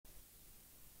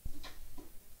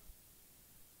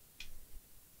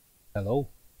Hello.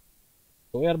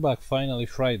 So we are back finally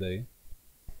Friday,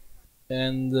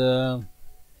 and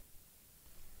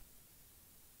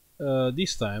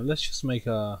this time let's just make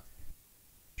a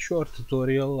short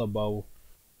tutorial about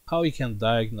how you can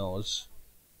diagnose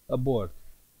a board,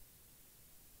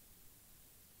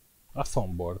 a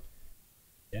phone board.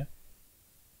 Yeah,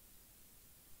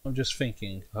 I'm just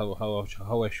thinking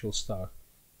how I should start,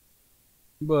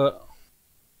 but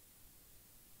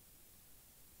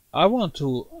I want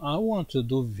to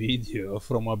do video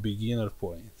from a beginner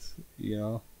point. You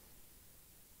know.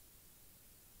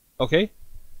 Okay.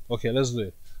 Okay, let's do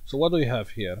it. So what do we have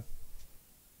here?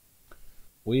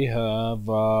 We have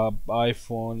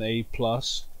iPhone 8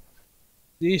 Plus.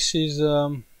 This is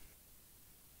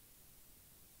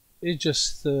it's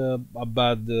just a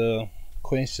bad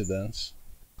coincidence.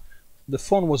 The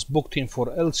phone was booked in for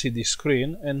LCD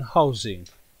screen and housing,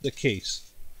 the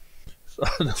case. So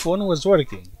the phone was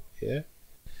working, yeah,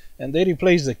 and they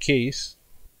replaced the case,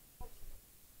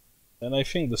 and I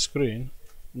think the screen.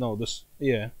 No, this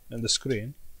yeah, and the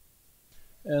screen,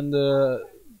 and the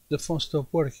phone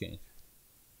stopped working.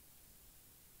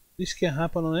 This can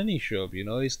happen on any shop, you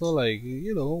know. It's not like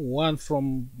one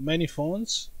from many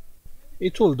phones.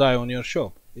 It will die on your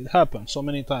shop. It happens so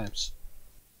many times.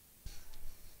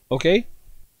 Okay,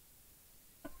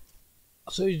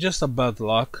 so it's just a bad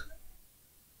luck,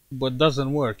 but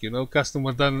doesn't work.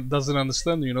 Customer doesn't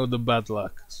understand. The bad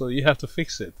luck, so you have to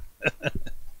fix it.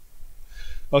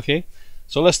 Okay,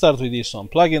 so let's start with this one.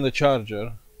 Plug in the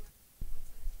charger.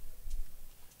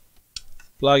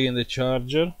 Plug in the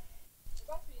charger.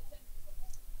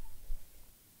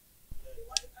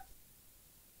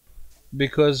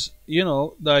 Because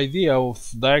the idea of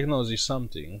diagnosing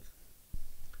something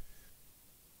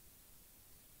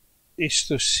is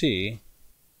to see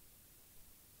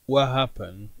what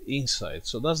happened inside.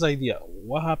 So that's the idea.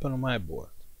 What happened on my board?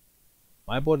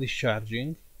 My board is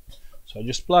charging, so I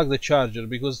just plug the charger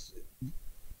because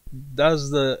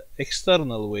that's the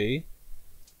external way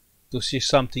to see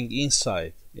something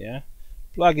inside. Yeah,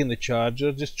 plug in the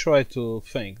charger. Just try to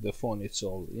think the phone. It's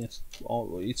all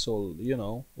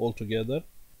all together.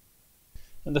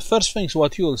 And the first things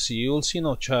what you'll see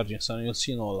no charging sign, you'll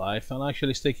see no life, and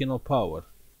actually it's taking no power.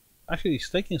 Actually it's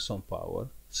taking some power,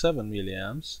 7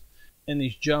 milliamps, and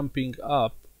it's jumping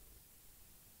up.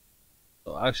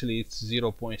 So actually it's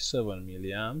 0.7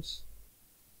 milliamps,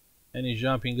 and it's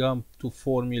jumping up to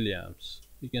 4 milliamps.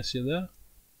 You can see that.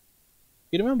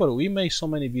 You remember we made so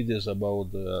many videos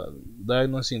about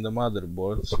diagnosing the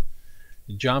motherboards.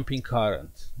 Jumping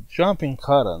current.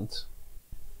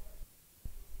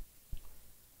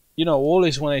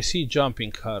 Always when I see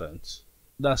jumping current,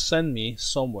 that send me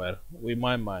somewhere with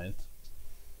my mind.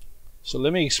 So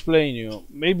let me explain you.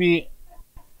 Maybe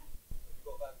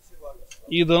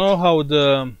you don't know how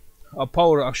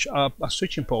a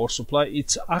switching power supply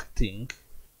it's acting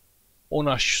on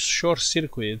a short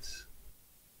circuit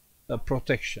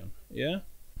protection. Yeah.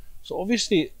 So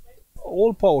obviously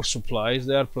all power supplies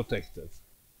they are protected.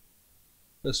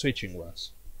 The switching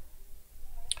ones.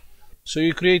 So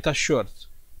you create a short.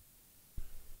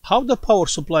 How the power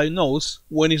supply knows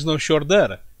when it's no short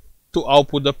there to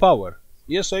output the power?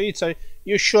 Yes, so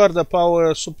you short the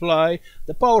power supply.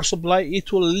 The power supply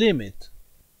it will limit.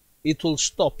 It will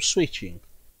stop switching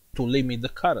to limit the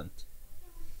current.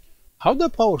 How the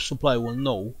power supply will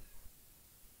know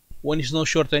when it's not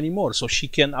short anymore, so she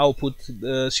can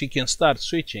she can start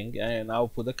switching and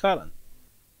output the current?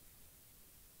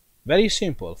 Very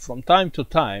simple. From time to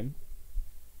time,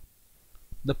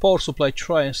 the power supply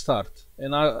try and start,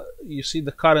 and you see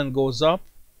the current goes up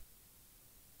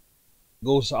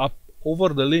over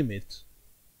the limit.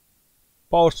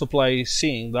 Power supply is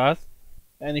seeing that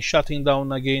and is shutting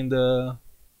down again the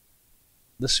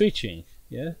switching.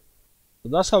 Yeah, so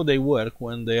that's how they work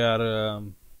when they are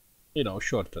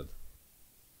shorted.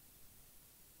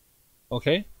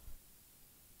 Okay,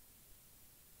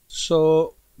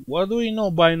 so what do we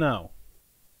know by now?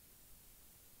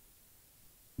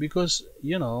 Because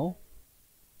we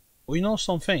know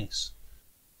some things.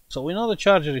 So we know the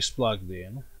charger is plugged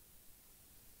in,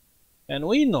 and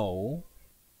we know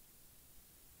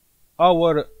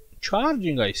our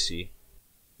charging IC,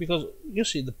 because you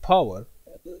see the power.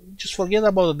 Just forget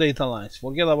about the data lines,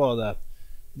 forget about that.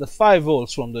 The 5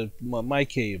 volts from my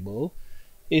cable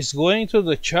is going to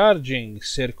the charging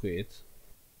circuit.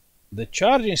 The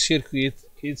charging circuit,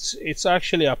 it's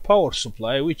actually a power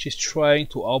supply which is trying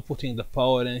to outputting the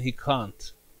power, and he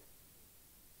can't.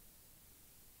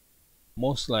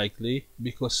 Most likely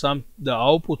because the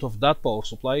output of that power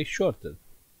supply is shorted.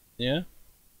 Yeah,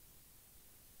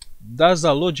 that's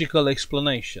a logical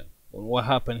explanation on what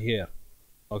happened here.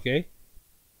 Okay,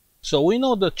 so we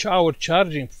know that our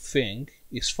charging thing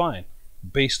is fine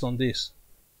based on this.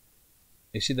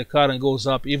 You see the current goes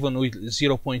up even with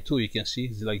 0.2. You can see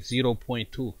it's like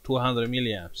 0.2, 200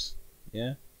 milliamps.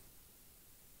 Yeah.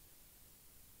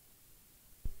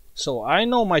 So I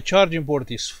know my charging port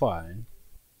is fine.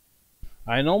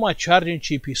 I know my charging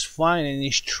chip is fine and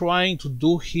it's trying to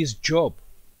do his job.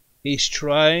 He's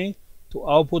trying to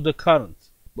output the current,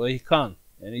 but he can't,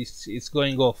 and it's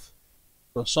going off.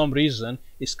 For some reason,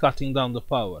 it's cutting down the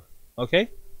power. Okay?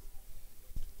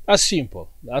 That's simple.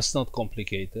 That's not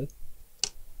complicated.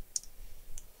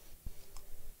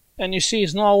 And you see,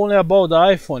 it's not only about the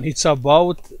iPhone, it's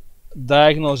about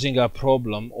diagnosing a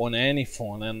problem on any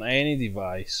phone and any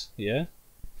device. Yeah.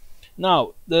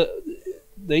 Now, the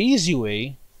easy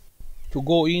way to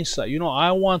go inside, you know,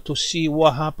 I want to see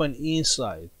what happened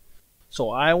inside.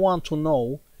 So I want to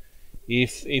know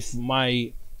if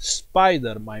my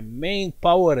spider, my main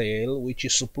power rail, which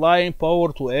is supplying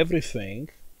power to everything,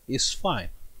 is fine.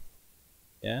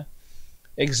 Yeah.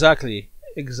 Exactly.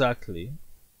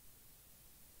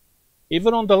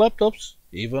 Even on the laptops,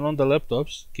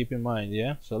 keep in mind.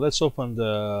 Yeah. So let's open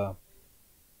the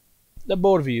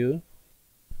board view.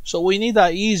 So we need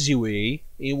an easy way.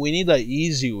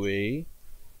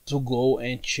 To go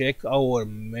and check our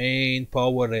main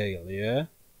power rail. Yeah.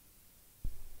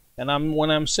 And when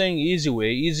I'm saying easy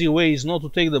way is not to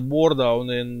take the board down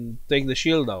and take the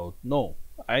shield out. No,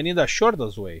 I need a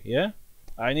shortest way. Yeah.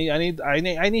 I need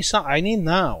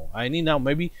now.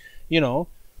 Maybe, you know,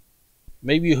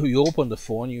 maybe you open the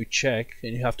phone, you check,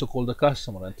 and you have to call the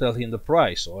customer and tell him the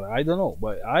price, or I don't know.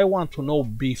 But I want to know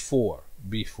before.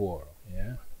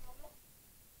 Yeah.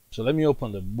 So let me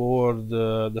open the board,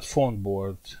 the phone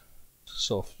board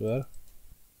software,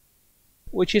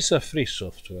 which is a free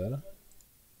software.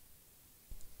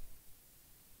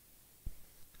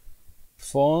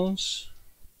 Phones.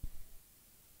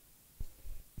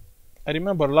 I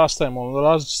remember last time on the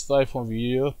last iPhone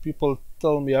video, people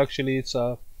told me actually it's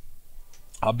a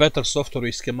better software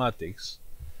with schematics,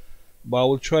 but I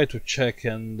will try to check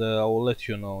and I will let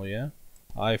you know. Yeah,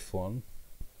 iPhone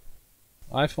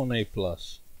A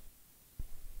Plus.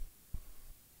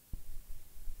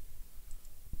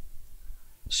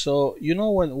 So you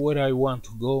know where I want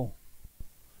to go?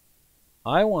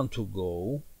 I want to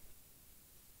go.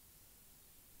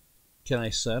 Can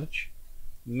I search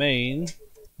main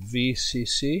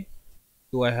VCC?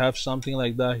 Do I have something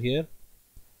like that here?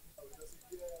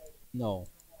 No.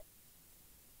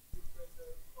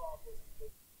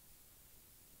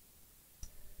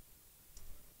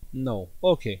 No.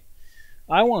 Okay.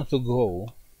 I want to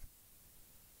go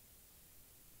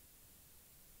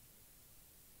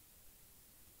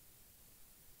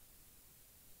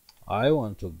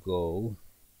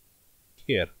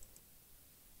here.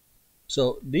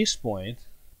 So this point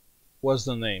was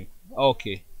the name.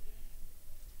 Okay.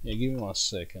 Yeah, give me 1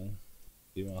 second.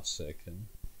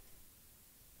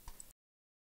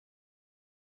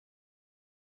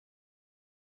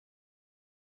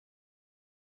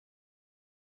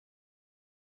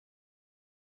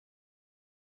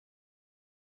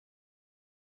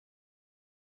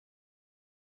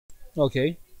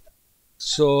 Okay.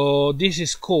 So this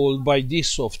is called by this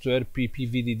software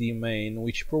PPVDD main,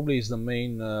 which probably is the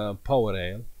main power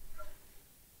rail.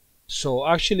 So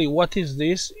actually what is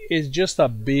this? It's just a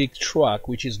big truck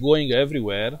which is going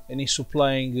everywhere and is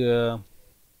supplying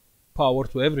power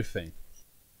to everything.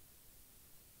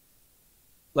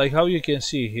 Like how you can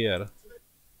see here.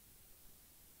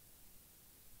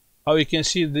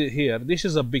 Here, this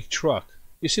is a big truck.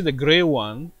 You see the gray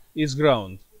one is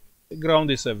ground. The ground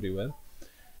is everywhere.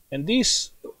 And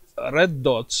these red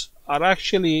dots are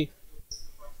actually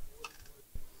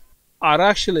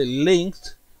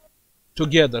linked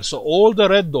together. So all the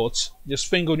red dots, just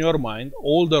think on your mind,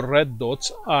 all the red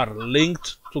dots are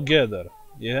linked together.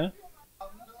 Yeah.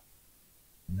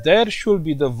 There should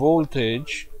be the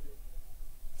voltage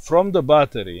from the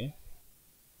battery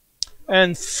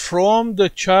and from the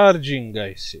charging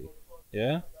IC.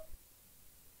 Yeah.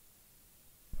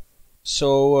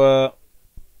 So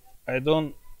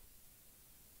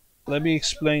let me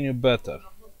explain you better.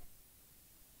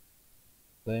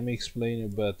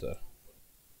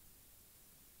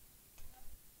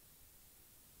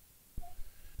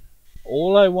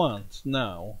 All I want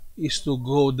now is to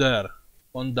go there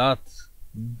on that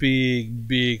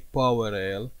big power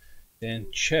rail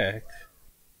and check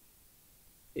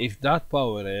if that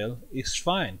power rail is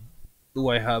fine. Do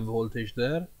I have voltage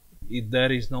there? If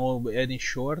there is no any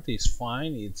short, it's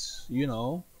fine. It's, you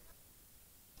know,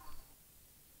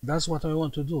 that's what I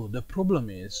want to do. The problem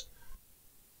is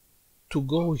to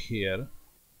go here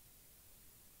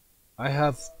I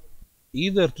have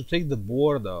either to take the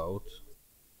board out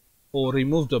or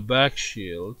remove the back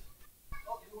shield,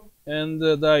 and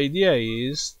the idea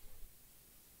is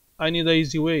I need an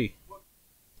easy way.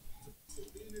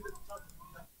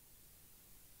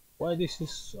 Why this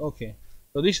is okay?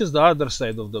 So this is the other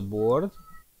side of the board.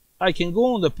 I can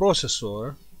go on the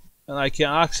processor and I can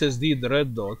access the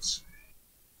red dots.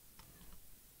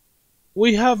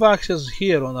 We have access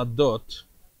here on a dot,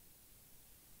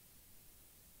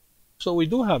 so we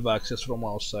do have access from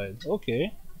outside.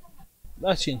 Okay,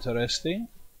 that's interesting.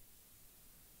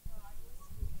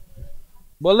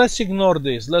 But let's ignore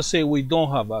this. Let's say we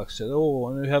don't have access. Oh,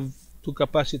 and we have two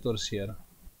capacitors here.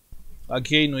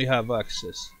 Again, we have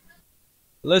access.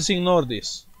 Let's ignore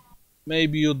this.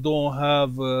 Maybe you don't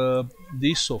have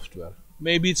this software.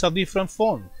 Maybe it's a different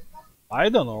phone. I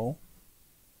don't know.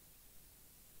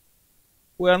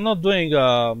 We are not doing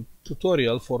a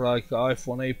tutorial for like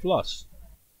iPhone 8 Plus.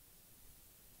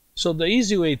 So the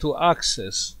easy way to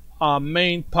access a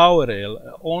main power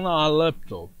rail on a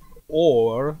laptop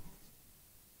or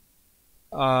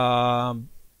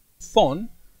phone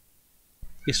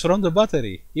is from the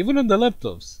battery. Even on the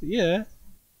laptops. Yeah.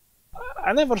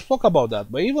 I never spoke about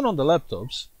that, but even on the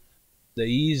laptops, the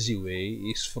easy way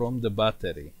is from the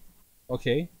battery.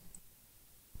 Okay?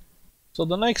 So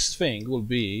the next thing will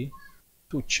be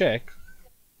to check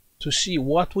to see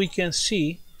what we can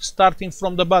see starting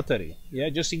from the battery. Yeah,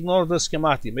 just ignore the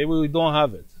schematic. Maybe we don't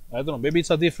have it. I don't know. Maybe it's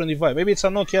a different device. Maybe it's a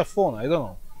Nokia phone. I don't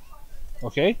know.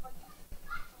 Okay?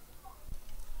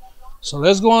 So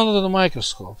let's go under the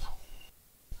microscope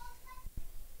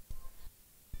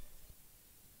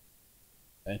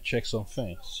and check some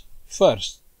things.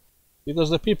 First, because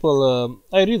the people,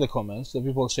 I read the comments, the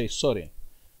people say, sorry,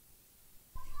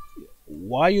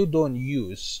 why you don't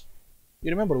use,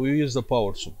 you remember we use the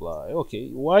power supply, okay,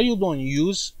 why you don't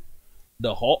use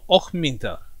the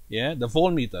ohmmeter, yeah, the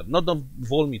voltmeter, not the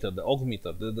voltmeter, the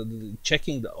ohmmeter, the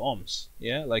checking the ohms,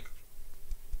 yeah, like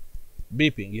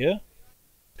beeping, yeah?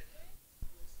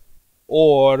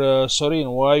 Or, Sorin,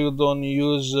 why you don't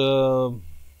use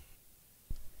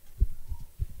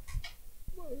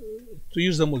to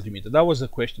use the multimeter? That was the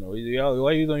question.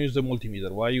 Why you don't use the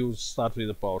multimeter? Why you start with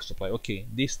the power supply? Okay,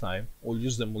 this time we'll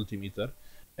use the multimeter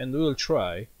and we will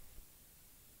try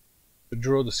to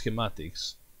draw the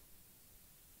schematics.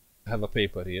 I have a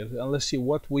paper here and let's see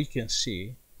what we can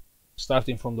see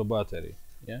starting from the battery.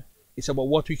 Yeah, it's about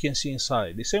what we can see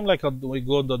inside. The same like we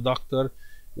go to the doctor,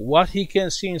 what he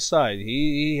can see inside.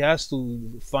 He has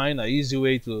to find an easy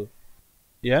way to,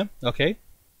 yeah, okay,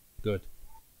 good.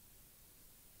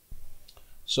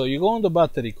 So you go on the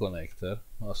battery connector.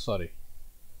 Oh, sorry,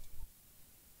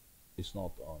 it's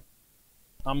not on.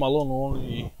 I'm alone,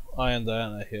 only I and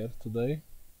Diana here today.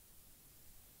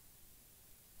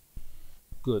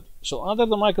 Good. So under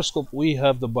the microscope we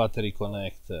have the battery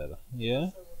connector.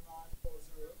 Yeah.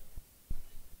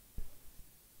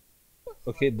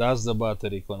 Okay, that's the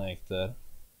battery connector.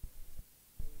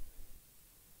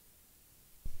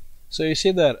 So you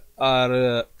see there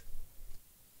are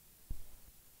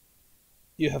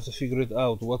you have to figure it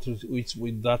out what is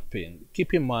with that pin.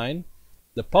 Keep in mind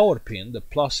the power pin, the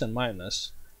plus and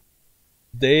minus,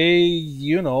 they,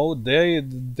 you know,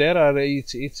 there are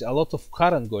it's a lot of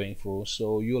current going through,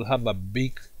 so you'll have a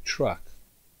big track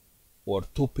or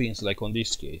two pins like on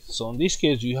this case. So in this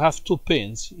case you have two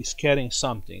pins is carrying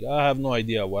something. I have no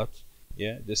idea what.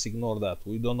 Yeah, just ignore that.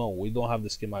 We don't know. We don't have the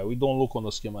schematic. We don't look on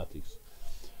the schematics.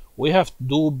 We have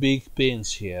two big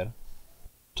pins here.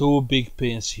 Two big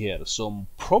pins here. So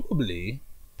probably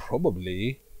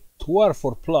two are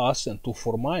for plus and two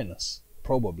for minus.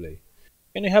 Probably.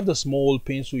 And you have the small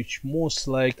pins which most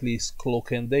likely is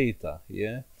clock and data.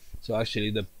 Yeah. So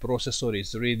actually the processor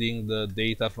is reading the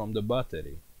data from the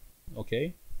battery.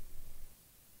 Okay.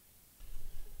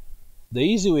 The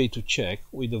easy way to check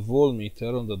with the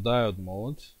voltmeter on the diode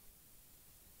mode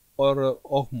or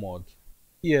ohm mode.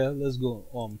 Yeah, let's go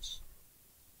ohms.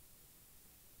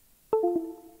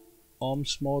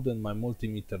 Ohms mode, and my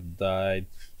multimeter died.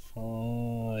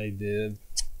 Oh, I did.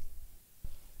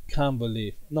 Can't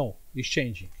believe. No, it's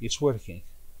changing. It's working.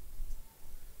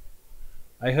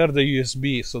 I heard the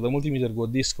USB, so the multimeter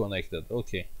got disconnected.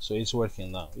 Okay, so it's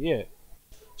working now. Yeah.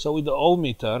 So with the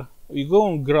ohmmeter, we go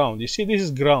on ground. You see, this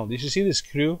is ground. If you see the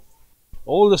screw,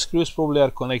 all the screws probably are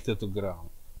connected to ground.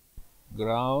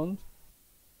 Ground.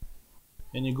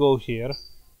 And you go here,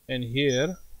 and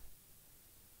here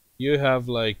you have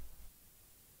like,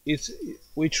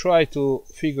 we try to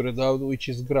figure it out which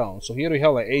is ground. So here we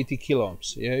have like 80 kilo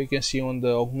ohms. Yeah, you can see on the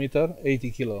ohmmeter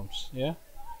 80 kilo ohms. Yeah,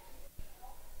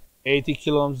 80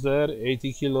 kilo ohms there,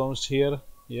 80 kilo ohms here.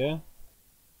 Yeah,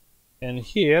 And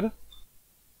here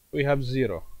we have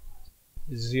 0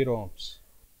 ohms.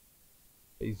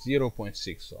 It's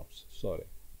 0.6 ohms, sorry.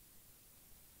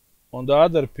 On the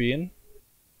other pin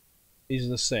is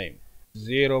the same,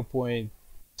 0.6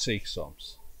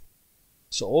 ohms.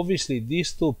 So obviously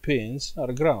these two pins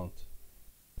are ground.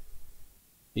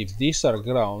 If these are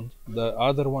ground, the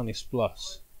other one is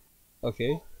plus.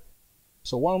 Okay?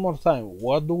 So one more time,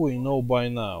 what do we know by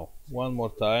now? One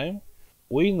more time,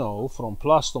 we know from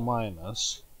plus to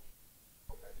minus,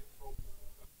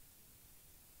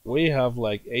 we have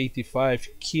like 85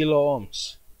 kilo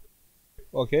ohms.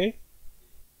 Okay?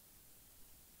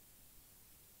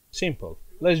 Simple.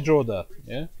 Let's draw that,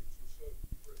 yeah?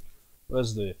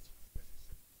 Let's do it.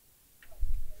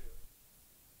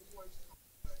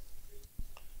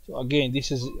 So again,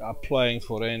 this is applying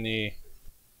for any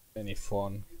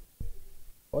phone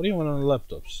or even on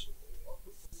laptops.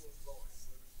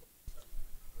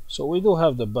 So we do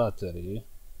have the battery,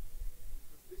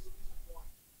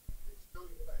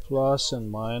 plus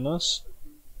and minus,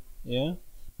 yeah,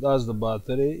 that's the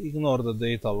battery. Ignore the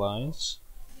data lines.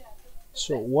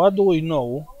 So what do we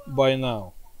know by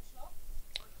now?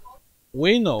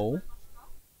 We know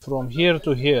from here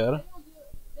to here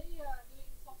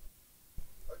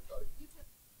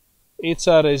it's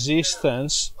a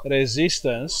resistance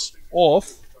of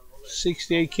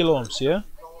 68 kilo ohms, yeah,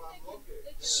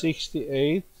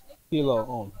 68 kilo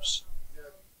ohms.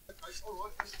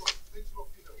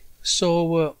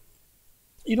 So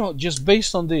you know, just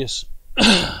based on this,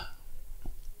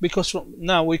 because from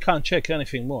now we can't check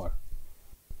anything more,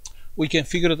 we can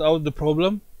figure it out the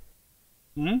problem.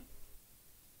 No,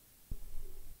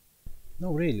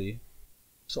 really.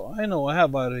 So I know I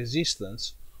have a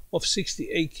resistance of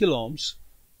 68 kilo ohms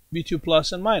between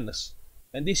plus and minus,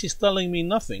 and this is telling me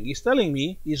nothing. It's telling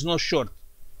me it's not short.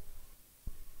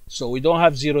 So we don't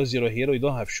have 0 0 here, we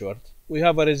don't have short, we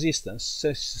have a resistance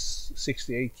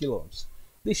 68 kilo ohms.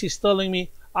 This is telling me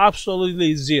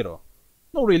absolutely zero.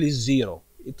 Not really zero.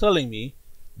 It's telling me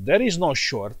there is no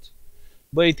short,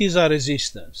 but it is a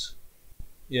resistance.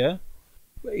 Yeah?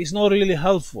 But it's not really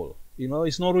helpful. You know,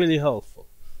 it's not really helpful.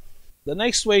 The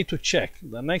next way to check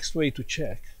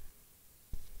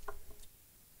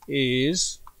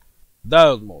is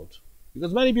diode mode.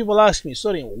 Because many people ask me,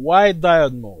 sorry, why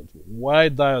diode mode? Why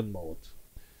diode mode?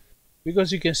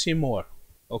 Because you can see more.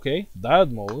 Okay,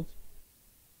 diode mode.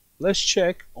 Let's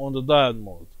check on the diode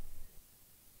mode.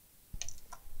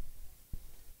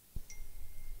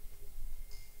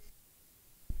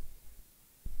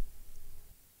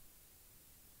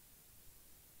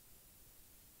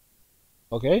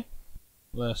 Okay,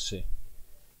 let's see.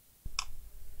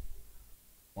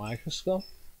 Microscope.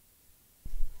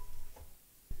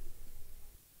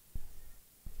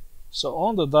 So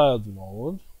on the diode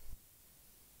mode,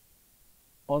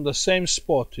 on the same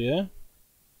spot here,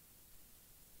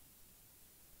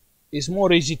 it's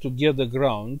more easy to get the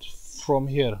ground from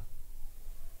here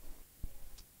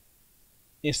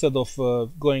instead of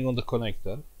going on the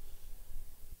connector.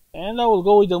 And I will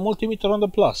go with the multimeter on the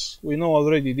plus. We know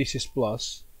already this is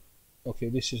plus. Okay,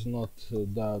 this is not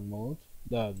diode mode.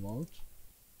 Diode mode.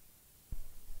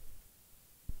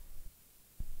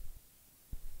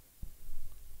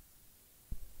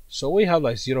 So we have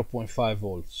like 0.5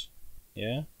 volts.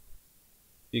 Yeah,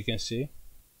 you can see.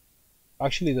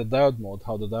 Actually, the diode mode,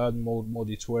 how the diode mode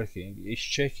is working, is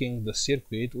checking the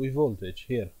circuit with voltage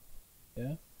here.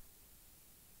 Yeah.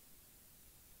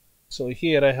 So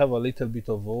here I have a little bit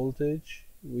of voltage,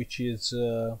 which is,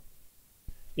 you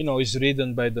know, is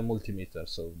read by the multimeter.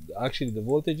 So actually the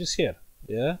voltage is here.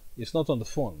 Yeah, it's not on the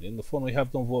phone. In the phone we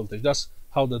have no voltage. That's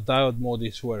how the diode mode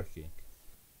is working.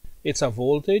 It's a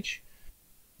voltage.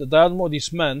 The diode mode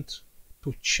is meant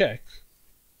to check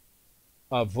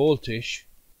a voltage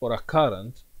or a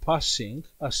current passing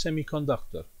a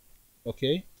semiconductor.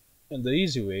 Okay, and the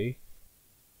easy way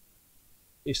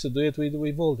is to do it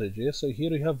with voltage. Yeah? So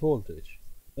here we have voltage.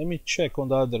 Let me check on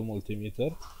the other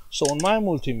multimeter. So on my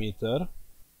multimeter,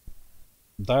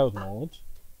 diode mode,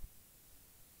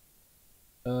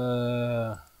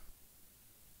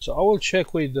 so I will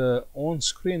check with the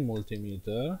on-screen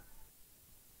multimeter.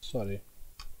 Sorry.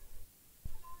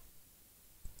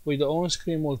 With the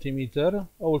on-screen multimeter,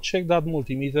 I will check that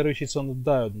multimeter which is on the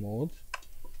diode mode.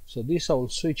 So this I will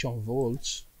switch on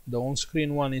volts. The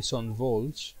on-screen one is on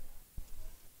volts.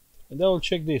 And I will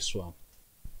check this one.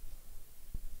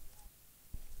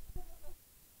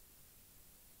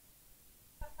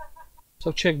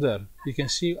 So check there. You can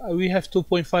see we have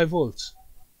 2.5 volts.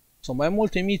 So my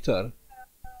multimeter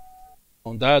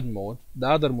on diode mode, the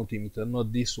other multimeter,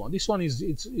 not this one. This one is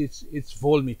it's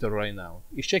voltmeter right now.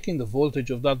 It's checking the voltage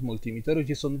of that multimeter, which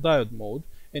is on diode mode,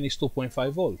 and it's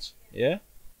 2.5 volts. Yeah.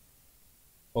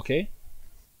 Okay.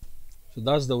 So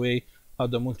that's the way how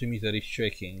the multimeter is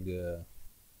checking the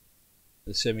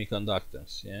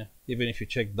semiconductors. Yeah. Even if you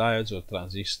check diodes or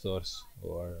transistors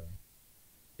or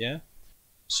yeah.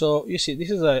 So you see, this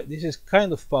is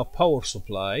kind of a power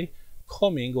supply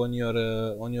coming on your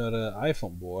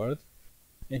iPhone board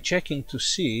and checking to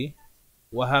see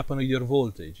what happened with your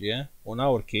voltage. Yeah, on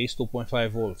our case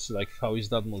 2.5 volts, like how is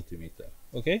that multimeter.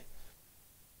 Okay,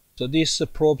 so these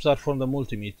probes are from the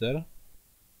multimeter.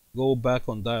 Go back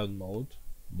on diode mode.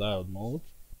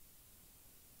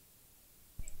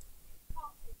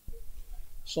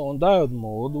 So on diode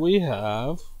mode we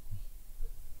have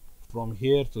from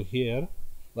here to here,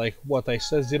 like what I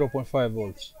said, 0.5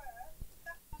 volts.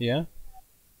 Yeah,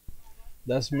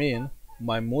 that means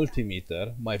my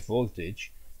multimeter, my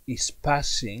voltage, is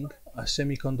passing a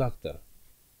semiconductor,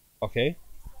 okay,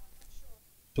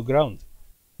 to ground.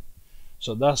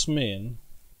 So that means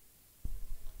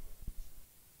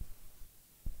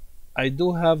I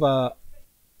do have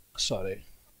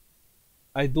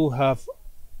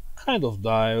kind of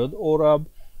diode, or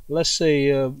let's say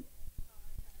a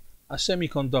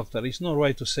semiconductor. It's not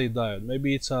right to say diode.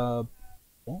 Maybe it's a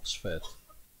MOSFET.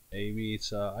 Maybe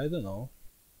it's a, I don't know,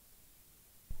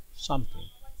 something.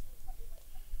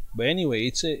 But anyway,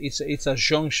 it's a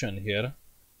junction here,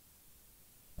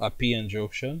 a PN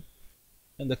junction,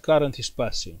 and the current is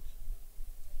passing.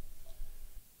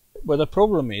 But the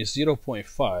problem is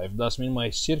 0.5. That means my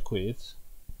circuit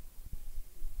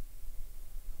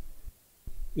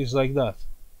is like that.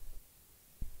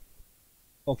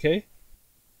 Okay,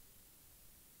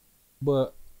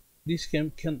 but this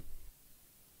can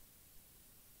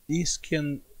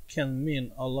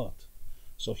mean a lot.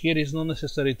 So here is not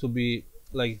necessary to be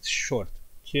like short.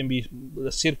 It can be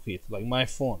the circuit, like my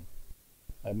phone,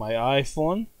 like my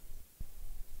iPhone,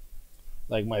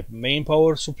 like my main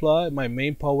power supply, my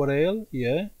main power rail.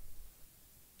 Yeah,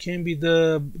 can be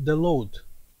the load.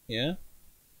 Yeah,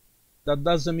 that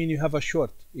doesn't mean you have a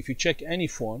short. If you check any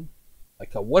phone,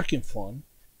 like a working phone,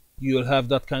 you'll have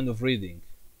that kind of reading.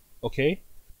 Okay,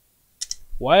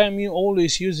 why am I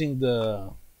always using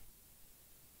the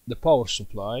power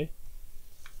supply?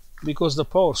 Because the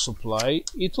power supply,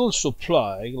 it will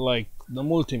supply, like the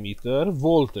multimeter,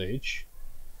 voltage,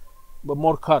 but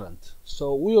more current.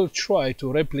 So we will try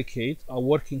to replicate a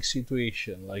working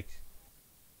situation. Like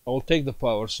I'll take the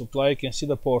power supply, you can see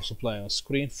the power supply on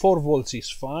screen. 4 volts is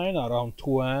fine, around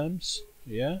 2 amps.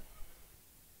 Yeah,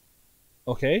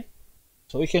 okay,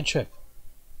 so we can check.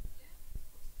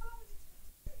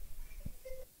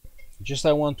 Just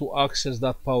I want to access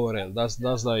that power rail. That's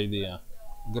the idea.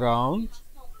 Ground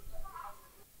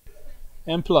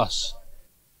and plus.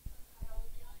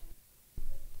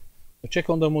 Check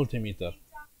on the multimeter.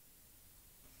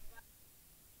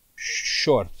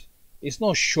 Short. It's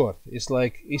not short. It's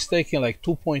like it's taking like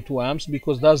 2.2 amps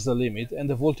because that's the limit, and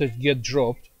the voltage get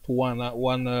dropped to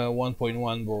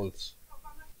 1.1 volts.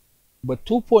 But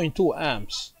 2.2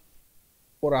 amps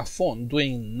for a phone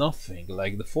doing nothing,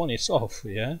 like the phone is off.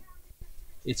 Yeah,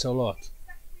 it's a lot.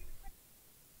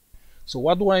 So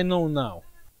what do I know now?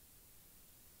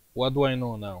 What do I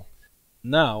know now?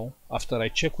 Now, after I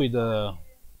checked with the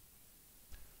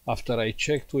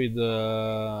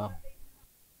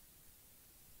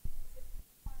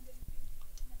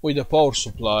power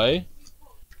supply,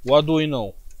 what do we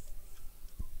know?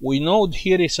 We know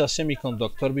here is a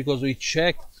semiconductor because we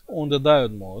checked on the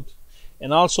diode mode,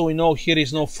 and also we know here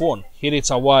is no phone. Here it's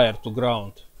a wire to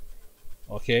ground.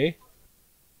 Okay,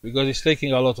 because it's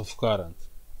taking a lot of current.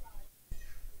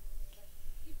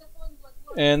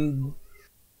 And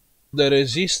the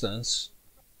resistance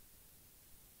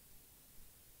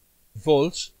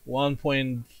volts,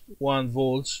 1.1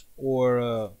 volts,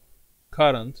 or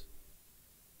current,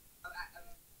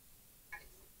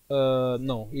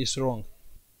 no, it's wrong.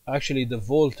 Actually the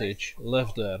voltage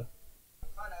left there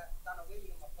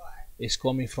is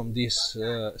coming from this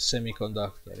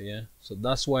semiconductor. Yeah, so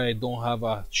that's why I don't have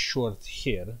a short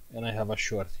here and I have a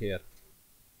short here.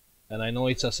 And I know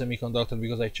it's a semiconductor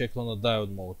because I checked on the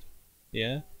diode mode.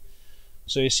 Yeah,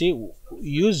 so you see,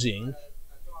 using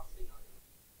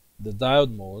the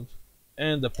diode mode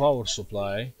and the power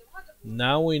supply,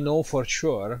 now we know for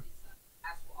sure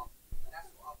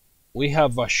we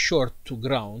have a short to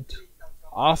ground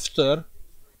after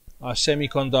a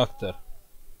semiconductor.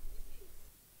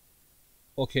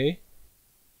 Okay,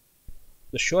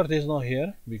 the short is not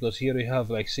here because here we have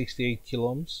like 68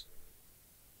 kilo ohms.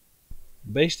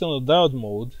 Based on the diode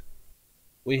mode,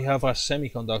 we have a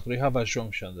semiconductor, we have a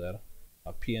junction there,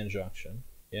 a PN junction,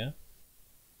 yeah?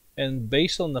 And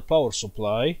based on the power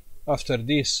supply, after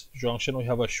this junction we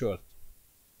have a short.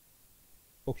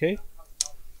 Okay?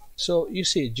 So you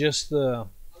see, just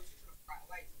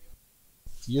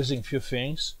using few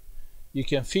things, you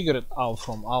can figure it out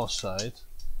from outside.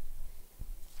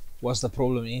 What's the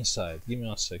problem inside? Give me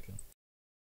 1 second.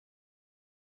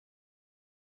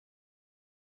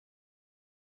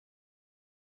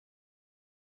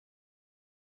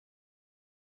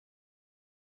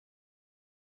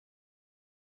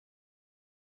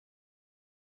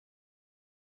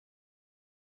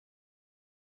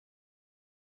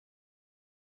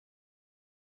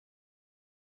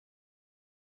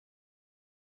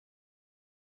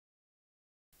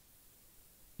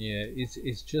 Yeah,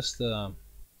 it's just a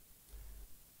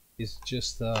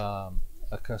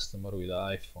customer with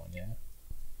an iPhone, yeah,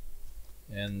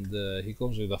 and he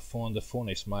comes with a phone. The phone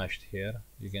is smashed here.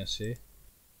 You can see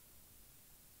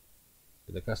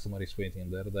the customer is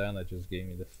waiting there. Diana just gave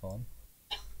me the phone.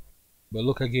 But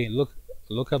look again.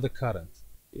 Look at the current.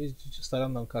 It's just a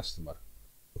random customer.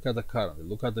 Look at the current.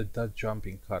 Look at that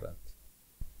jumping current.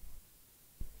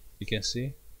 You can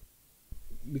see.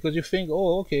 Because you think,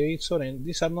 oh, okay, sorry,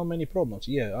 these are not many problems.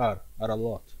 Yeah, are a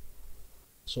lot.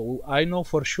 So I know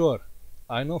for sure,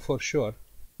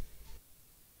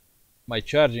 my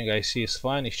charging IC is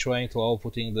fine. It's trying to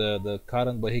outputting the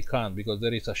current, but he can't because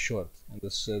there is a short, and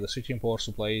this, the switching power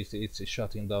supply it's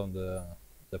shutting down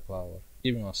the power.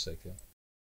 Give me 1 second.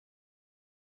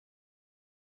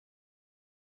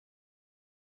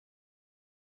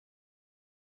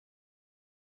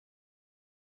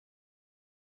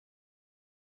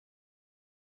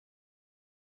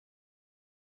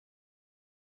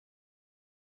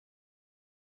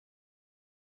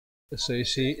 So you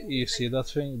see that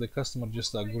thing. The customer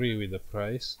just agree with the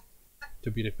price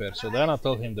to be repaired. So then I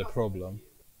told him the problem.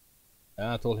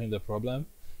 And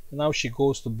now she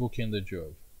goes to book in the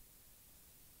job.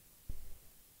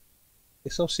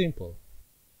 It's so simple,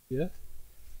 yeah.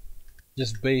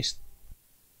 Just based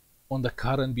on the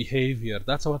current behavior.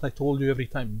 That's what I told you every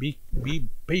time.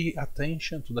 Pay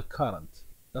attention to the current.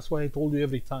 That's why I told you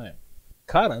every time.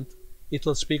 Current, it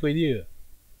will speak with you.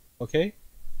 Okay?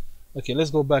 Okay,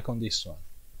 let's go back on this one.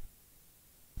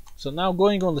 So now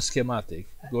going on the schematic,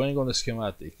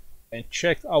 and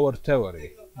check our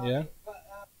theory, yeah?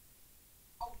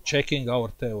 Checking our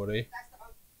theory.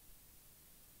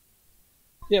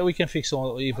 Yeah, we can fix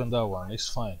even that one, it's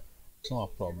fine. It's not a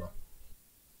problem.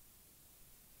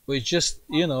 We just,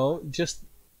 you know, just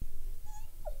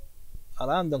a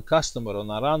random customer on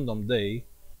a random day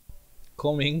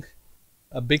coming,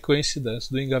 a big coincidence,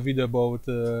 doing a video about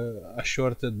a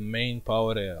shorted main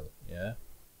power rail, yeah?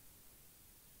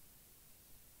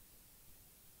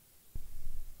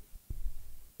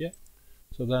 Yeah,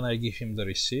 so then I give him the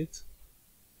receipt.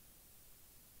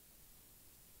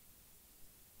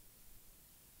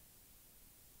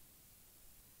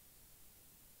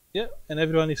 Yeah, and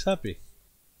everyone is happy.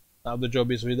 Now the job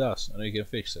is with us and we can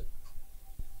fix it.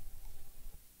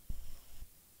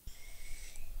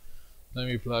 Let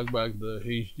me plug back the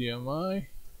HDMI.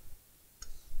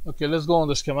 Okay, let's go on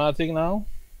the schematic now.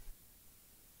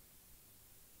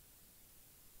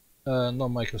 No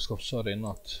microscope, sorry,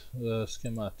 not the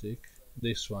schematic.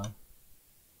 This one.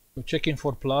 We're checking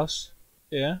for plus.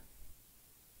 Yeah.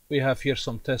 We have here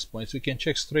some test points. We can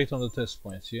check straight on the test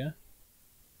points, yeah.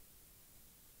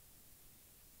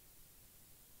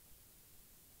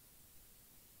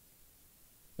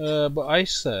 But I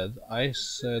said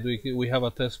we have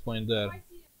a test point there.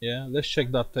 Yeah, let's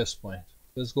check that test point.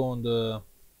 Let's go on the.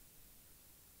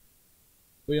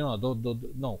 Well, you know,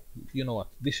 no, you know what?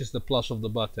 This is the plus of the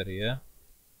battery. Yeah,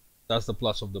 that's the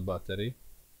plus of the battery.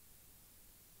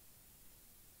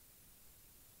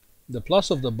 The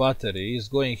plus of the battery is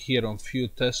going here on few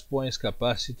test points,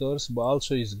 capacitors, but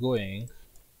also is going.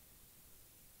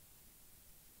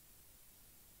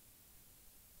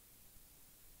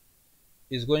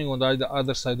 Is going on the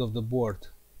other side of the board.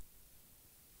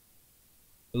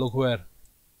 Look where,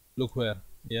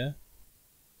 yeah.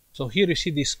 So here you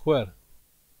see this square.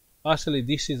 Actually,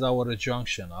 this is our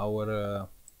junction, our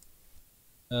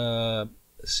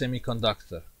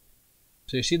semiconductor.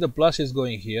 So you see the plus is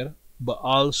going here, but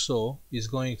also is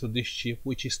going to this chip,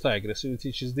 which is Tigris,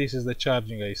 which is this is the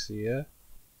charging IC, yeah.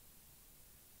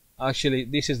 Actually,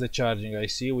 this is the charging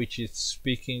IC, which is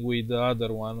speaking with the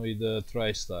other one, with the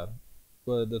TriStar.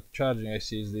 But the charging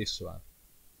IC is this one.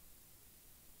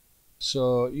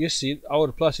 So you see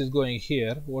our plus is going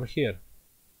here or here.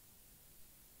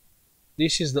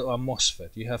 This is the MOSFET.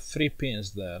 You have 3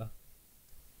 pins there.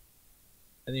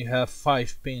 and you have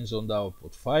 5 pins on the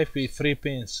output. 3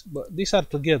 pins, but these are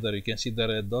together. You can see the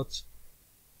red dots.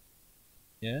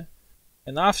 Yeah,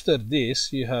 and after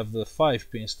this you have the 5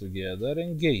 pins together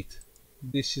and gate.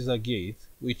 This is a gate,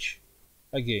 which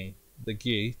again the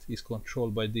gate is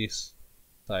controlled by this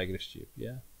Tigris chip.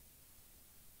 Yeah,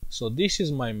 so this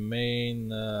is my main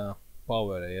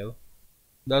power rail.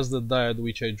 That's the diode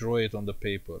which I draw it on the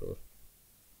paper, or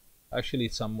actually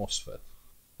it's a MOSFET,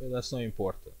 but that's not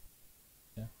important.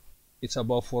 Yeah, it's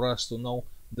about for us to know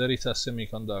there is a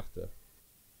semiconductor,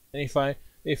 and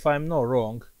if I'm not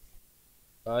wrong,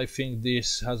 I think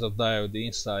this has a diode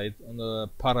inside on the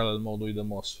parallel mode with the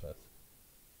MOSFET.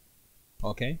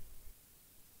 Okay,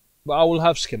 but I will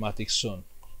have schematics soon.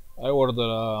 I order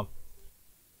a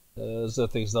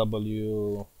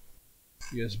ZXW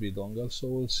USB dongle, so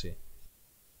we'll see.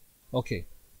 Okay,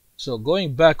 so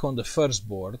going back on the first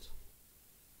board,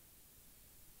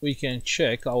 we can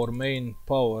check our main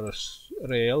power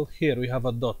rail. Here we have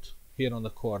a dot here on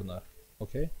the corner.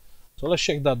 Okay, so let's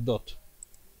check that dot.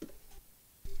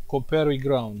 Compare with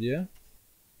ground, yeah?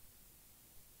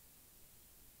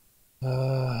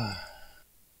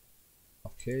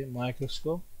 Okay,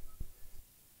 microscope.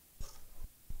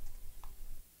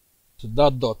 So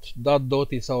that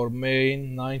dot is our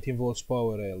main 19 volts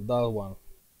power rail, that one.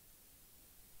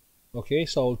 Okay,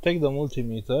 so I'll take the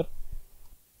multimeter,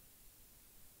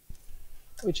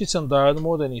 which is on diode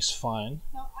mode and is fine.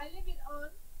 So I leave it on.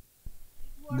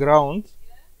 It Ground,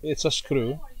 yeah? it's a screw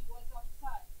Memory was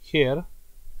outside. here,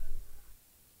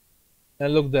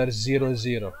 and look, there's 0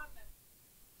 0.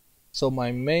 So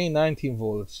my main 19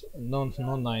 volts, not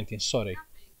 19, sorry,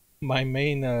 my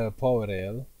main power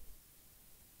rail,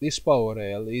 this power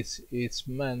rail it's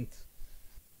meant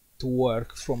to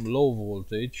work from low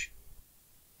voltage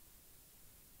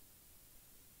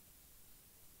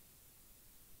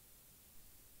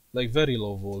like very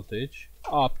low voltage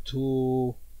up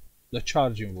to the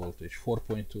charging voltage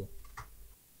 4.2.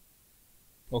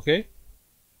 Okay,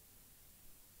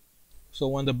 so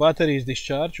when the battery is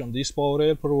discharged on this power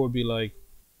rail, probably like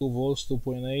 2 volts,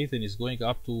 2.8, and it's going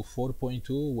up to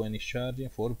 4.2 when it's charging,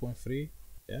 4.3.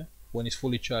 Yeah, when it's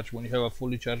fully charged, when you have a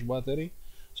fully charged battery.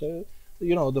 So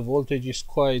you know the voltage is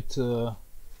quite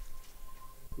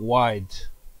wide.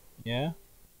 Yeah,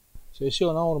 so you see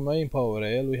on our main power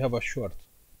rail we have a short.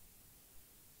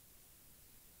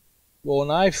 Well,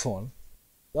 on iPhone,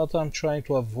 that I'm trying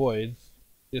to avoid,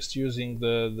 just using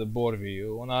the board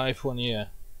view. On iPhone, yeah,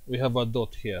 we have a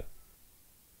dot here.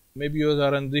 Maybe you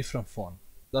are on a different phone.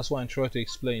 That's why I'm trying to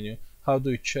explain you how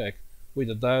do you check with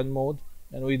the diode mode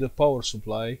and with the power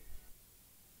supply,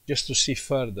 just to see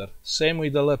further. Same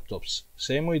with the laptops.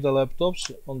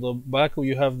 On the back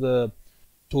you have the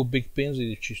 2 big pins,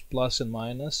 which is plus and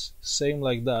minus. Same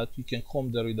like that, you can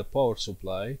come there with the power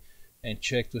supply and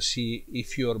check to see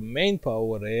if your main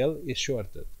power rail is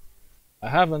shorted. I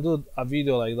haven't done a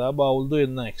video like that, but I will do it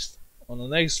next. On the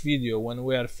next video, when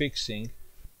we are fixing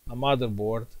a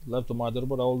motherboard, laptop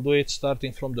motherboard, I will do it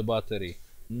starting from the battery,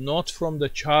 not from the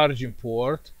charging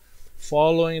port,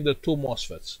 following the 2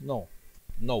 MOSFETs. No.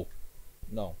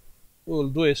 We will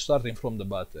do it starting from the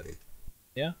battery.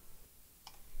 Yeah.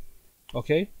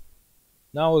 Okay.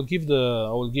 Now I will give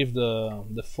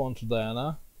the phone to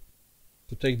Diana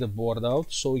to take the board out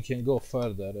so we can go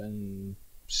further and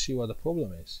see what the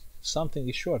problem is. Something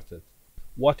is shorted.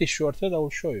 What is shorted, I will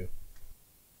show you.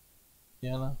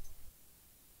 Diana.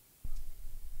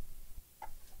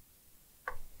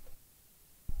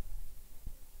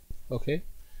 Okay,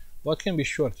 what can be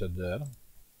shorted there?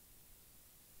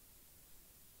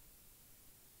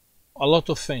 A lot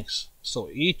of things. So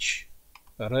each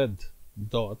red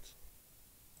dot,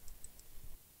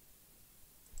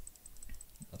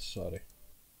 sorry,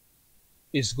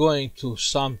 is going to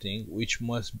something which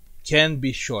can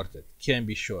be shorted.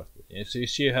 And so you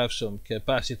see you have some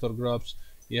capacitor grabs,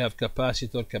 you have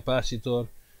capacitor,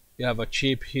 you have a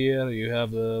chip here, you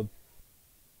have a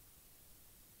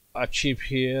chip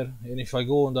here, and if I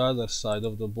go on the other side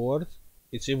of the board,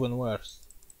 it's even worse.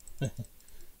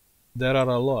 There are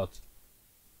a lot.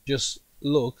 Just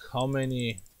look how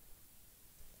many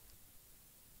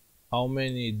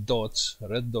dots,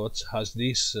 red dots, has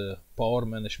this power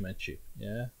management chip.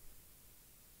 Yeah,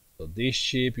 so this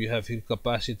chip, you have here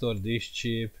capacitor, this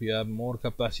chip, you have more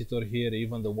capacitor here,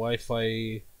 even the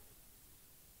Wi-Fi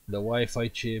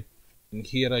chip, and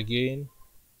here again,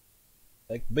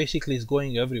 like basically it's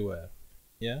going everywhere.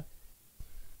 Yeah,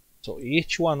 so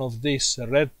each one of these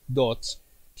red dots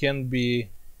can be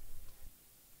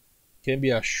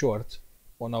a short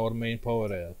on our main power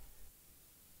rail.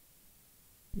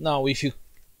 Now if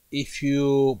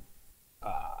you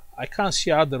I can't see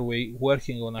other way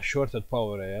working on a shorted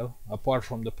power rail apart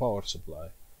from the power supply.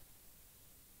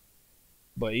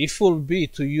 But if it will be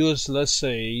to use, let's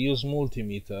say, use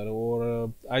multimeter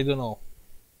or I don't know,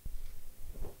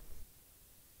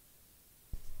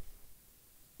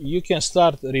 you can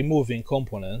start removing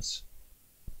components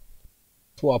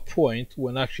to a point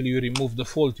when actually you remove the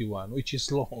faulty one, which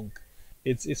is long.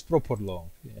 It's proper long,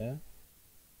 yeah.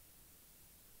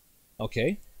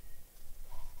 Okay.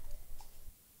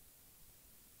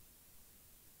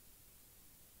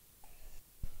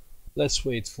 Let's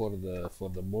wait for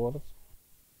the board.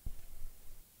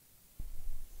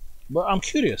 But I'm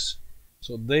curious.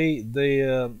 So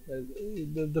the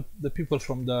people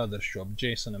from the other shop,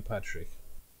 Jason and Patrick,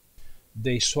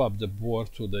 they swapped the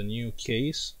board to the new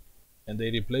case, and they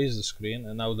replaced the screen,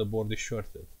 and now the board is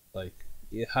shorted. Like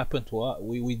it happened to us,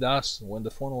 with us when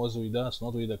the phone was with us,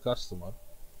 not with the customer.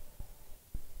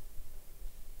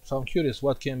 So I'm curious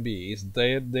what can be. Is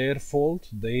their fault?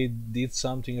 They did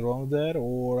something wrong there,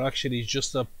 or actually it's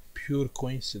just a pure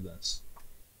coincidence?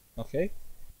 Okay.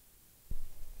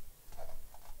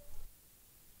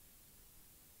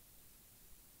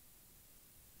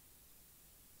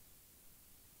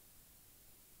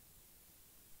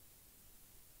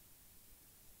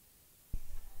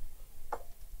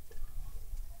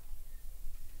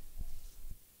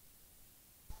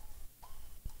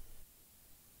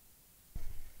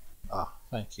 Ah,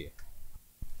 thank you.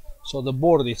 So the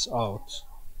board is out.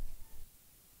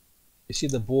 You see,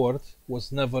 the board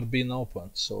was never been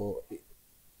opened, so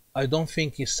I don't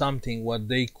think it's something what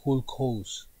they could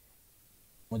cause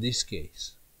on this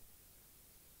case.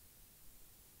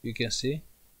 You can see.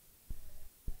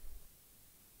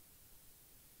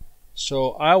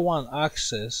 So I want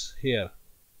access here.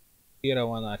 Here I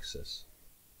want access.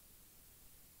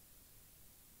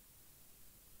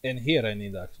 And here I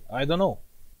need access. I don't know.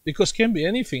 Because can be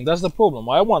anything. That's the problem.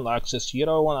 I want access here.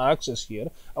 I want access here.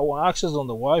 I want access on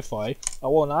the Wi-Fi. I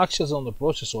want access on the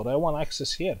processor. I want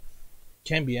access here.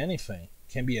 Can be anything.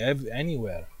 Can be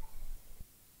anywhere.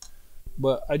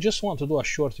 But I just want to do a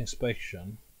short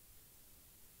inspection,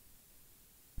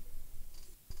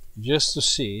 just to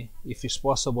see if it's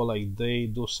possible like they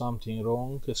do something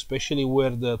wrong, especially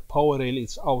where the power rail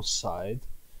is outside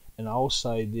and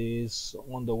outside is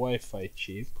on the Wi-Fi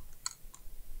chip.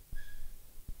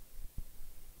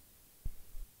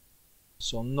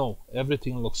 So no,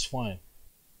 everything looks fine.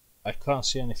 I can't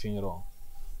see anything wrong,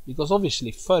 because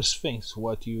obviously first things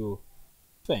what you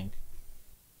think,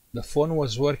 the phone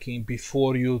was working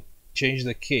before you change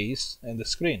the case and the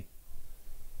screen.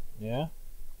 Yeah.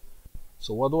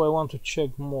 So what do I want to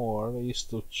check more is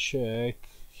to check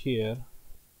here,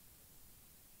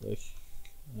 like,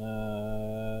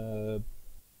 and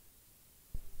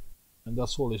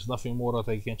that's all. There's nothing more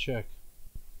that I can check.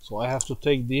 So I have to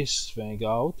take this thing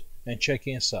out and check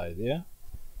inside. Yeah.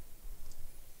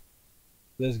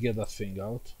 Let's get that thing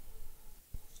out.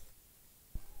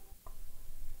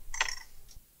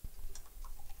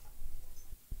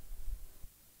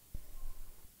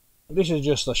 This is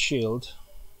just a shield.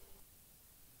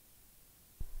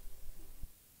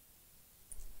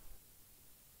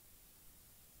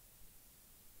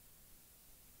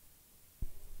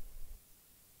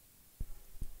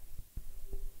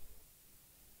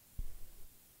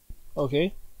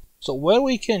 Okay, so where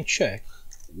we can check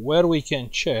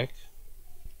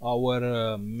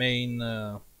our main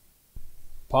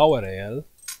power rail,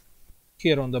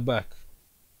 here on the back.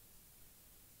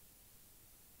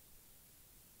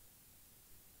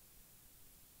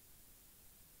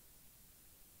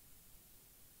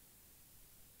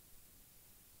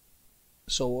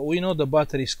 So we know the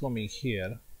battery is coming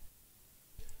here,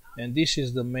 and this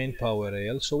is the main power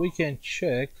rail, so we can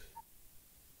check.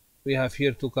 We have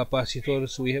here two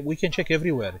capacitors. We can check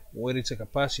everywhere where it's a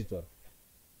capacitor.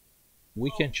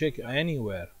 We can check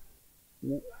anywhere.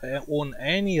 On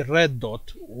any red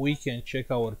dot, we can check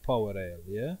our power rail.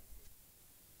 Yeah.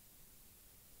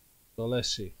 So let's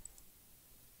see.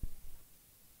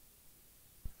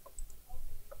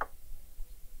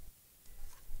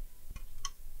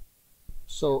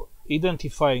 So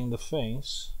identifying the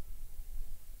things.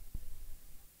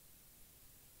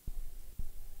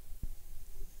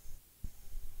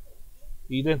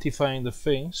 Identifying the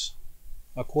things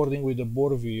according with the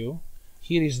board view.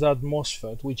 Here is that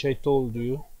MOSFET which I told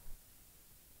you.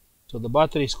 So the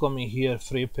battery is coming here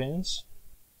 3 pins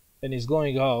and is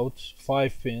going out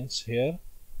 5 pins here,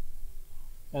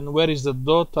 and where is the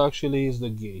dot actually is the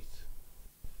gate.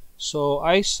 So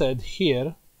I said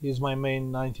here is my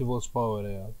main 90 volts power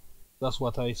rail. That's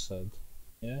what I said.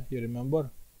 Yeah, you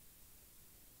remember?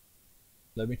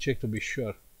 Let me check to be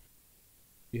sure.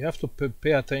 You have to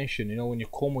pay attention, you know, when you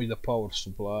come with the power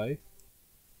supply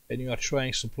and you are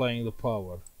trying supplying the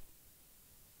power.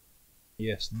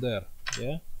 Yes, there,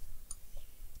 yeah.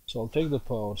 So I'll take the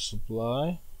power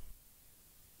supply.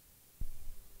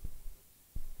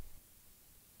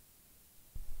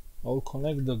 I'll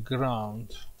connect the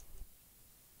ground.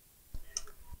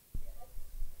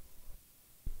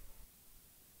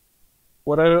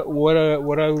 Where I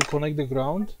will connect the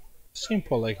ground?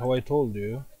 Simple, like how I told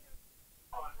you.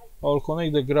 I'll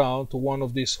connect the ground to one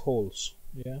of these holes.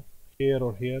 Yeah, here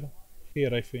or here.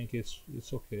 Here I think it's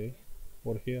okay.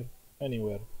 Or here,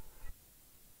 anywhere.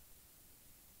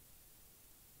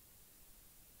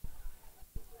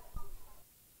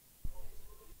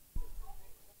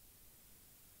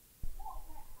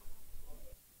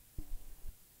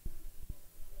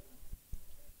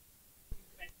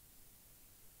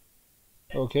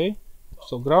 Okay,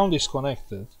 so ground is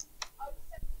connected.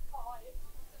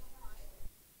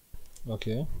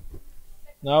 Okay,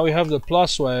 now we have the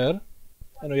plus wire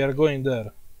and we are going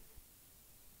there.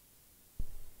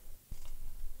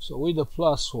 So with the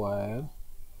plus wire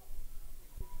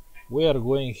we are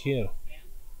going here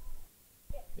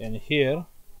and here.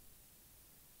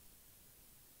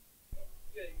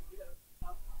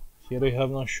 Here we have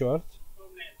no short.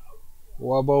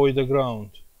 What about with the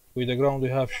ground? With the ground we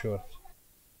have short.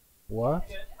 What?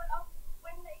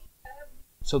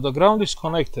 So the ground is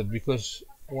connected because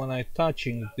when I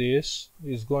touching this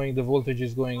is going, the voltage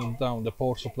is going down, the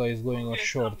power supply is going on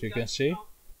short, you can see,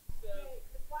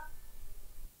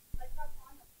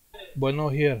 but not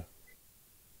here.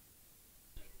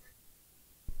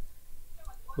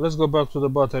 Let's go back to the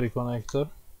battery connector.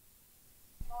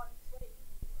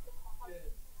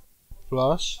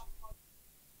 Plus,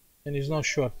 and it's not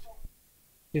short.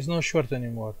 It's not short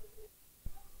anymore.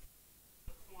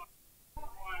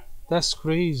 That's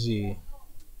crazy.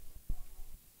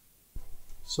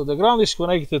 So the ground is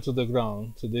connected to the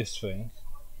ground, to this thing.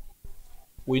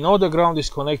 We know the ground is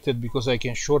connected because I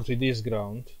can short with this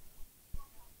ground.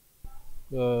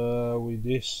 With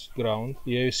this ground.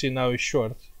 Yeah, you see now it's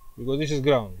short. Because this is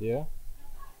ground, yeah?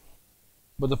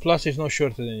 But the plus is not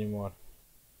shorted anymore.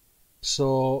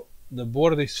 So the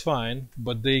board is fine,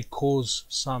 but they cause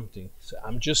something. So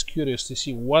I'm just curious to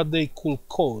see what they could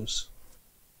cause.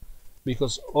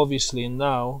 Because obviously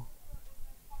now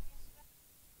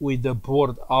with the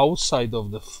board outside of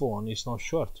the phone it's not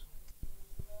short.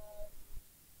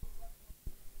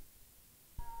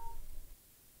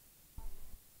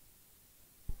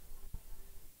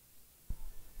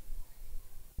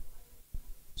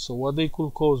 So what they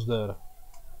could cause there?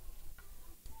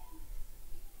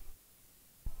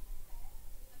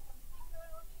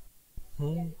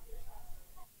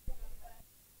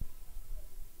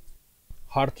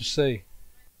 Hard to say.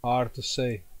 Hard to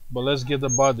say. But let's get the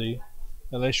body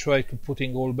and let's try to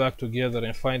putting all back together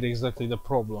and find exactly the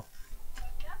problem.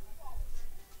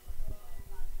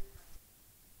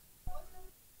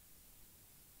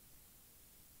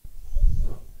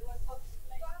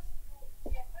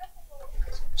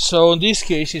 So in this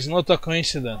case it's not a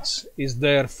coincidence, it's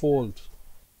their fault.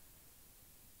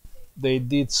 They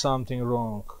did something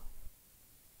wrong.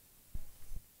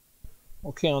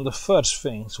 Okay, on the first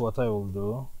things what I will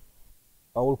do,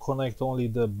 I will connect only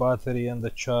the battery and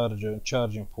the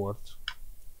charging port,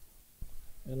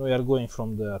 and we are going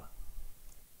from there.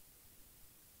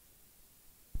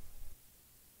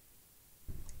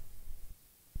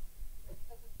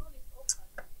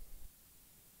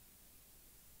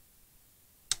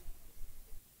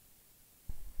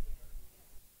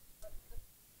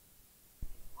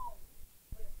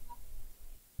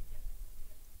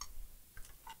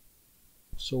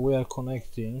 So we are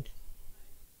connecting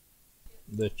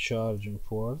the charging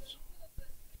port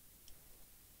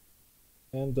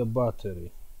and the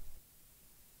battery.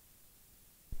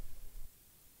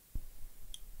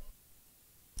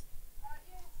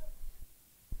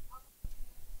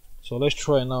 So let's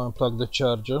try now and plug the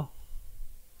charger.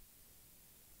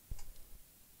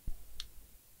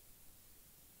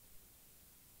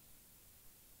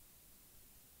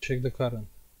 Check the current.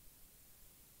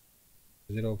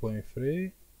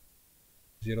 0.3,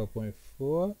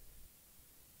 0.4,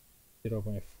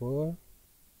 0.4,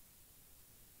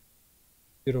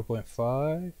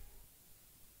 0.5,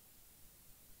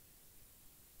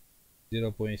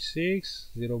 0.6,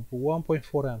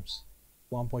 1.4 amps,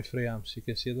 1.3 amps, you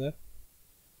can see that.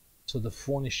 So the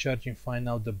phone is charging fine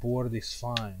now, the board is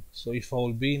fine. So if I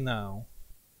will be now,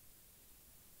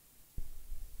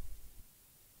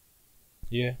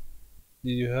 yeah,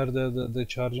 did you hear the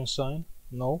charging sign?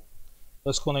 No?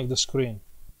 Let's connect the screen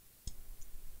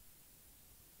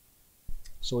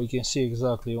so we can see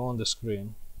exactly on the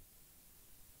screen.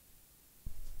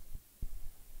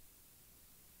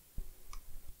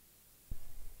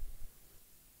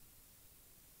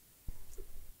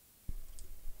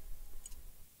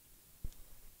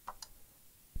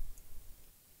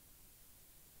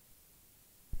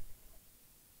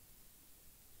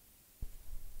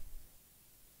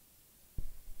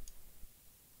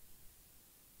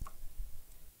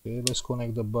 Okay, let's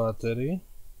connect the battery.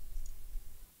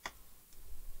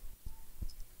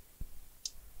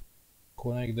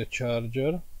 Connect the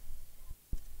charger.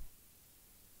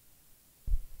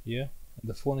 Yeah,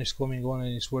 the phone is coming on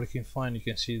and it's working fine. You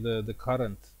can see the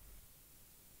current.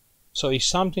 So it's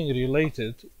something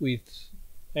related with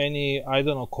any, I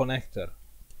don't know, connector.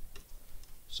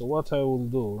 So what I will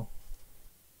do,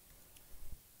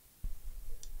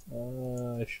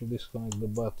 I should disconnect the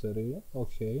battery.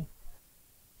 Okay,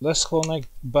 let's connect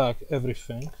back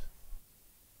everything.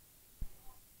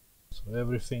 So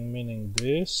everything meaning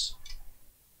this,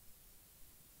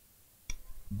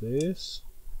 this,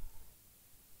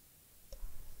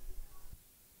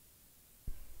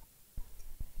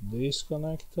 this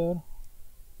connector.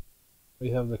 We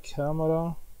have the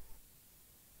camera.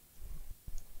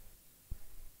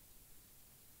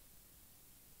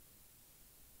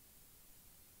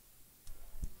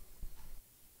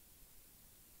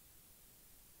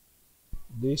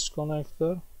 This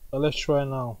connector. Let's try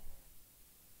now.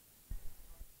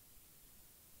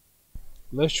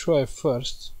 Let's try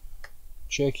first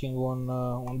checking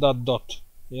on that dot.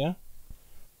 Yeah,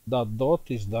 that dot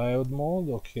is diode mode.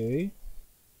 Okay,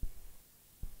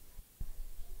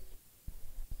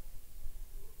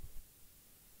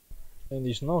 and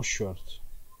it's no short.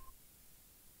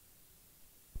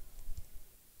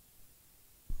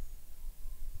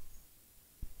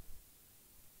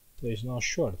 There is no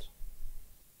short.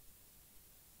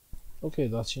 Okay,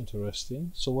 that's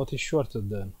interesting. So what is shorted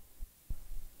then?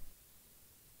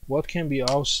 What can be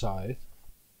outside?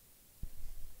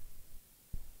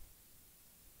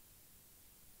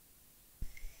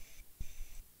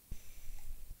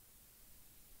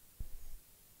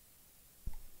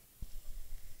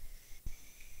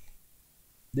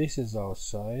 This is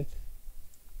outside.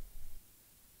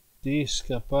 These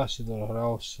capacitors are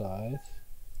outside.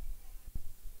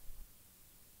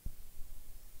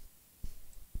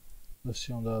 Let's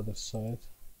see on the other side.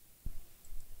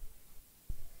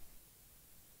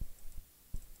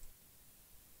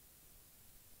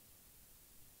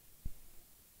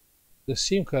 The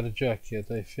SIM card jacket,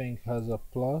 I think, has a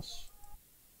plus.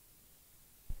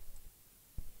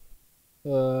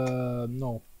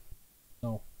 No.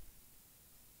 No.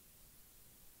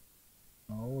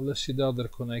 No. Let's see the other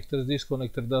connectors. This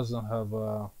connector doesn't have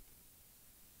a...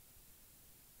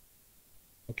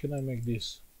 How can I make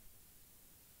this?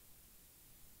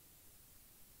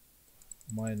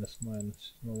 Minus,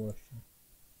 minus. Not working.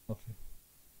 Okay.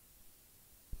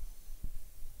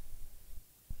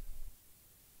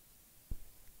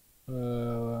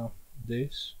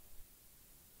 This.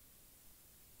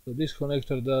 So this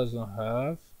connector doesn't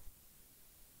have.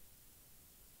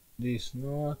 This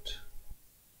not.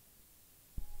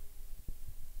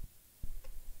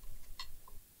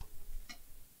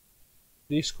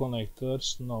 These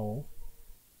connectors, no.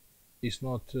 It's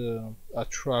not a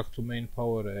track to main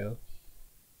power rail.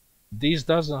 This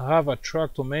doesn't have a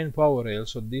track to main power rail,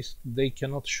 so this they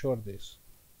cannot short this.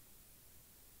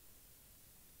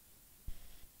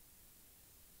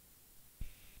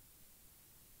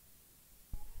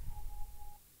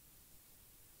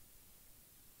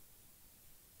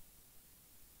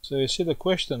 So you see, the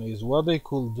question is what they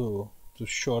could do to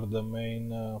short the main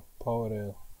power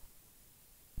rail.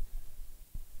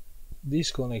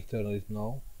 This connector is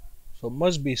no, so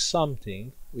must be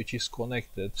something which is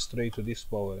connected straight to this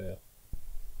power rail.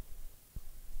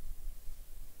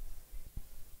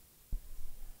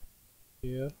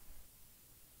 Here.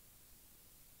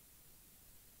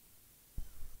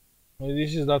 Well,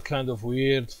 this is that kind of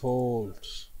weird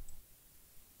fault.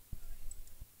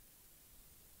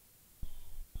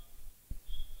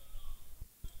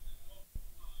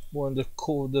 When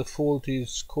the fault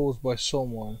is caused by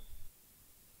someone.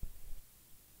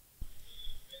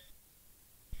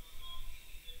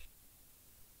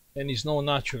 And it's no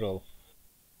natural.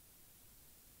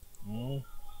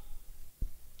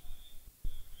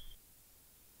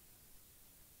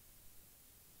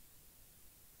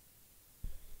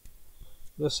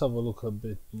 Let's have a look a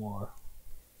bit more.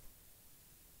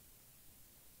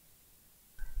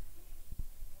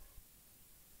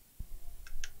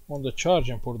 On the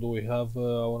charging port, do we have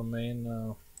our main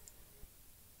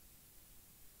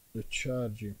the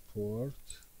charging port?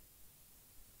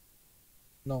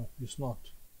 No, it's not.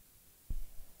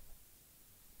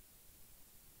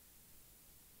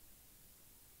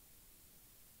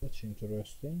 That's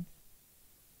interesting.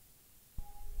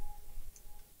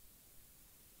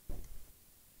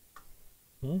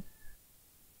 You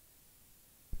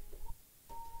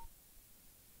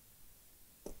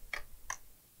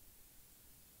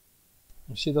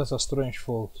see, that's a strange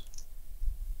fault.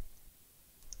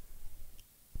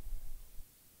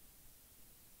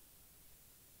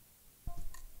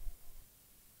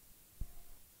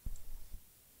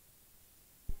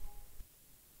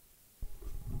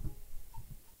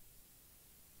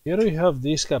 Here we have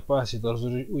these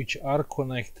capacitors which are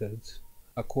connected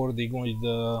according with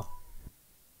the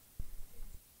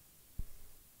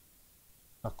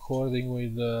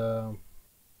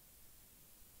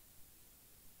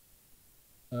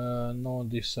not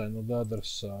this side, not the other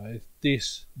side.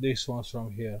 This ones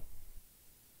from here.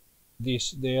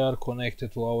 They are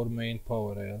connected to our main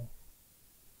power rail.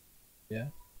 Yeah.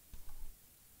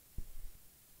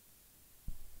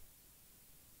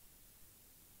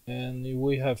 And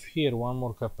we have here one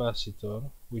more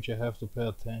capacitor which I have to pay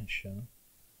attention.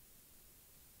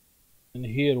 And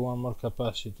here one more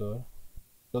capacitor.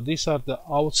 So these are the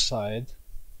outside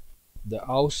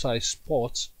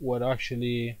spots where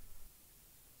actually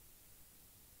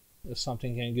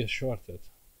something can get shorted.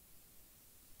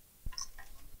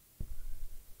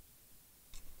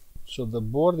 So the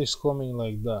board is coming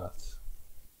like that.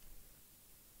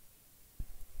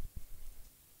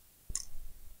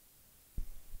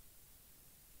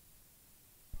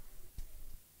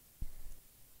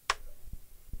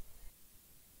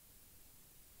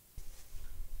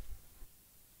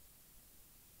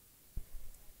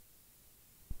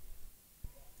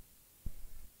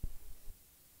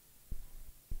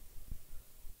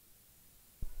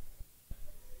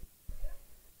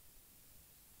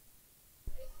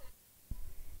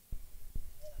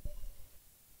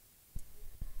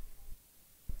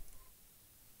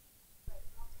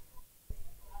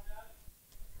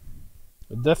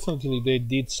 Definitely they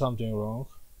did something wrong.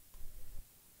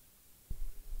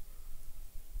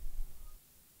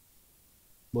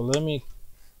 But I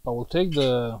will take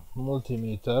the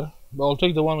multimeter, but I'll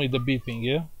take the one with the beeping,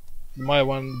 yeah? My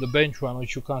one, the bench one,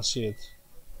 which you can't see it.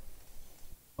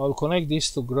 I'll connect this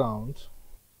to ground.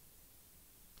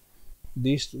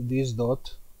 This to this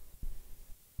dot.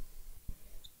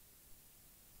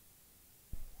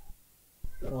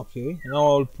 Okay, now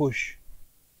I'll push.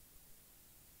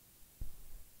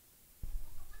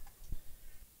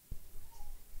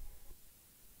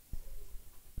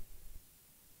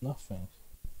 Nothing.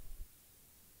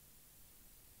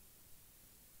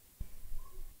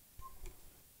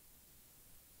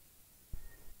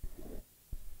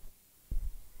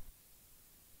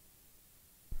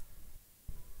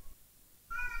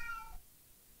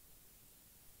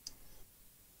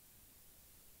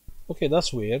 Okay,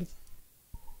 that's weird.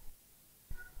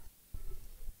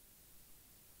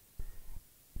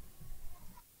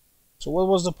 So what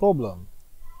was the problem?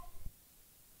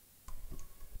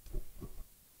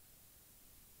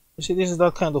 You see, this is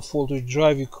that kind of fault which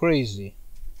drive you crazy.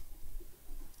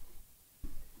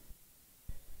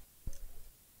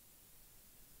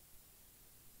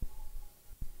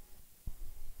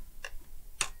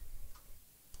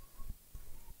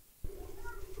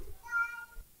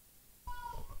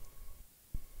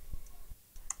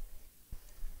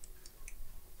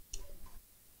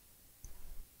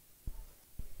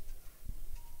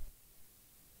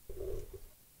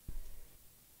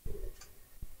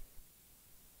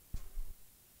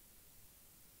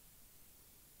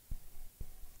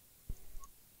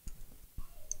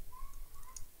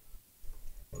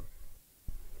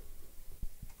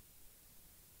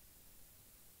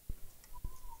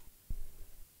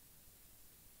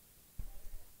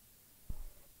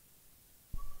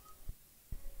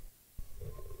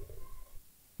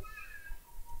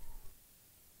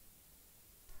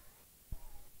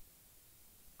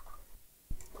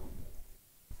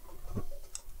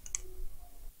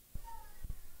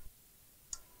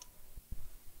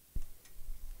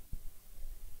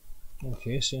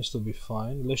 Okay, seems to be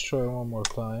fine. Let's try one more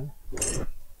time.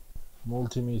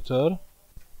 Multimeter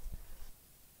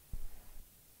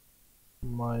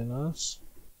minus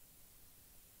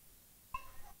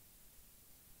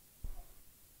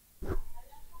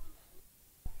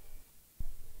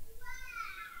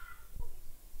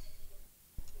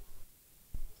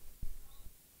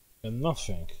and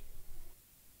nothing.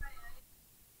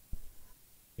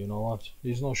 You know what?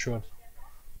 It's not short.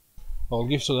 I'll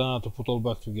give to Dana to put all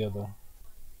back together.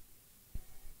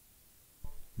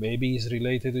 Maybe it's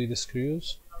related with the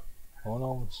screws? Who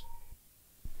knows?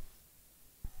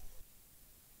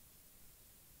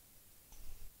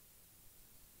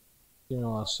 Give me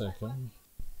 1 second.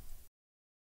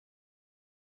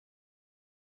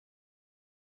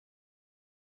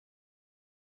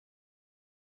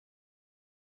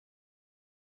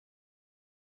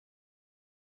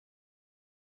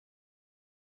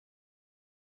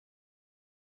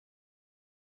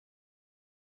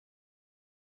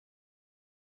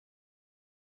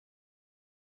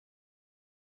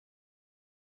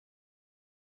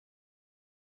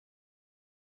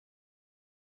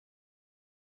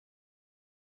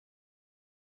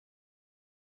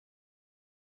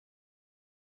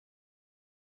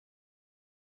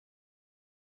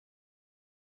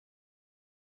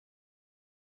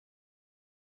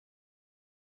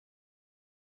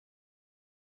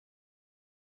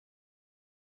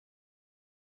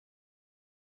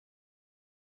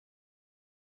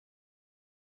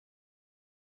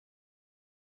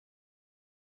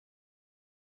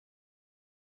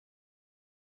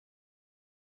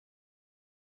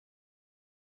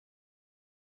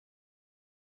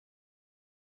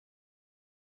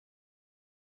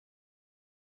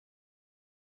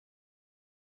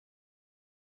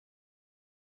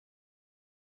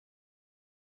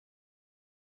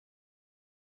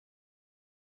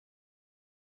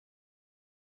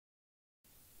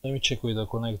 Let me check with the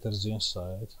connectors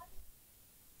inside.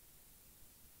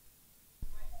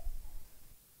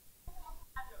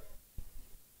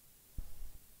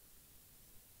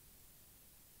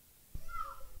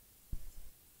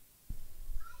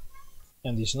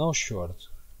 And it's no short.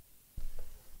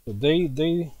 So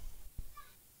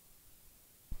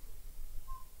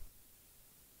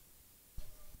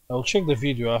I'll check the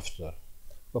video after.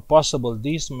 But possible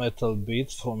this metal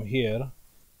bit from here.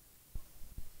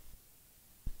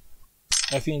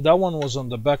 I think that one was on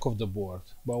the back of the board,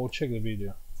 but I'll check the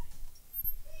video.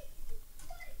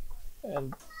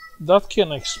 And that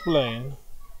can explain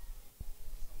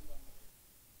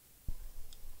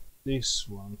this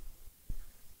one.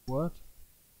 What?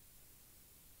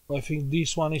 I think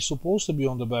this one is supposed to be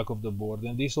on the back of the board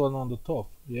and this one on the top,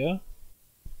 yeah?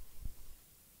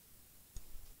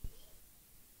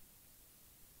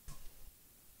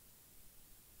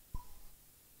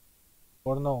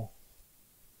 Or no?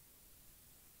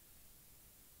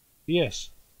 Yes.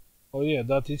 Oh yeah,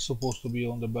 that is supposed to be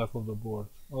on the back of the board.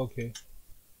 Okay.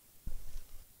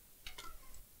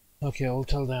 Okay, I'll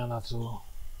tell Diana to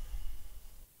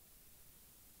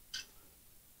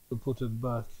put it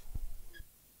back.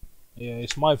 Yeah,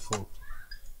 it's my fault.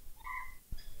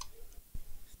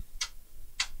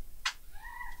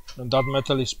 And that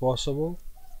metal is possible.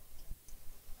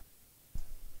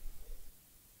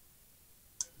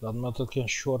 That metal can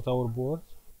short our board.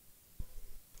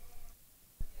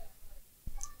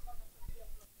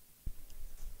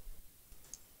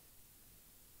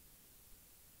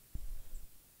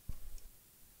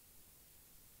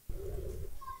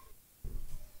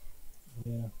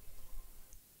 Yeah.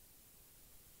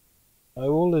 I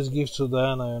always give to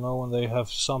Diana, you know, when they have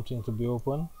something to be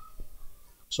open.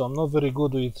 So I'm not very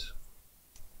good with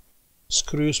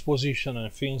screws position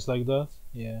and things like that.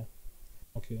 Yeah.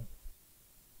 Okay.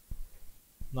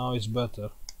 Now it's better.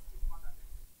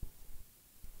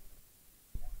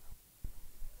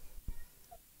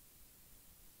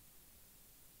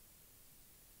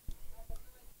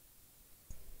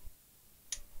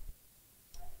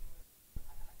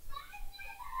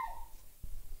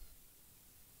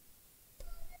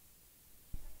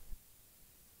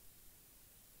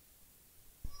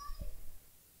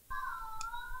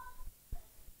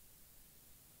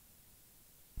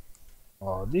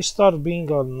 Oh, this started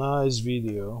being a nice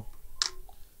video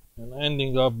and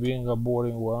ending up being a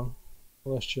boring one.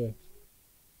 Let's check.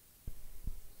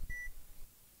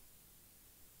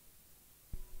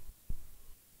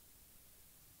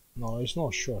 No, it's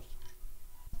not short.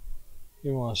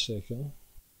 Give me 1 second.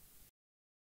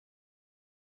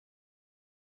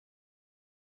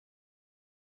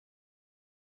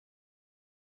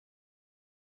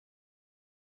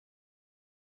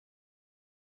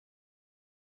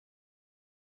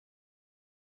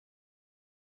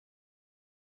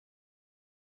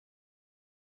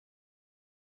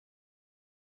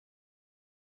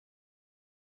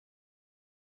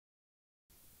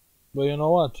 But you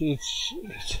know what? It's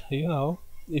you know,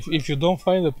 if you don't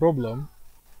find the problem,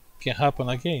 it can happen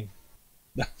again.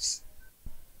 That's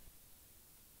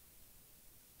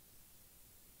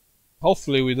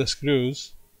hopefully with the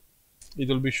screws,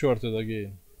 it'll be shorted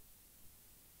again.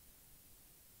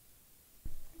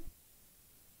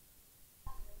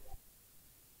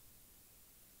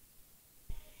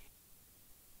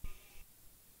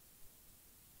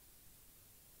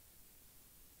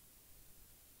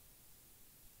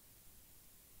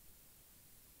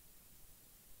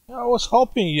 I was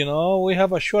hoping, you know, we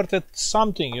have a shorted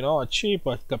something, you know, a chip,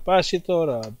 a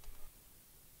capacitor,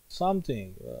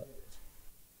 something.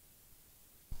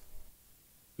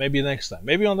 Maybe next time.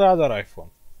 Maybe on the other iPhone.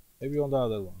 Maybe on the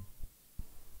other one.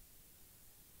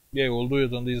 Yeah, we'll do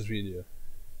it on this video.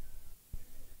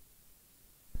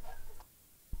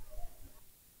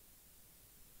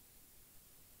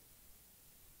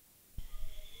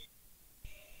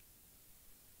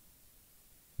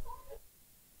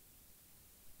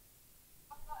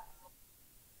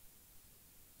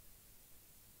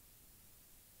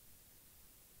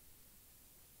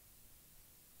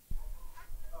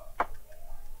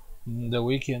 The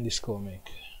weekend is coming.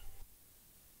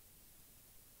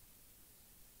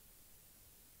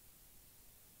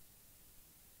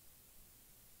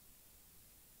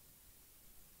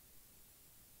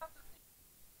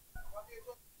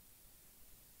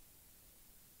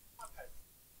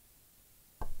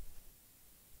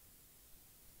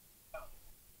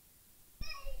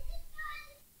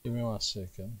 Give me 1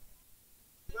 second.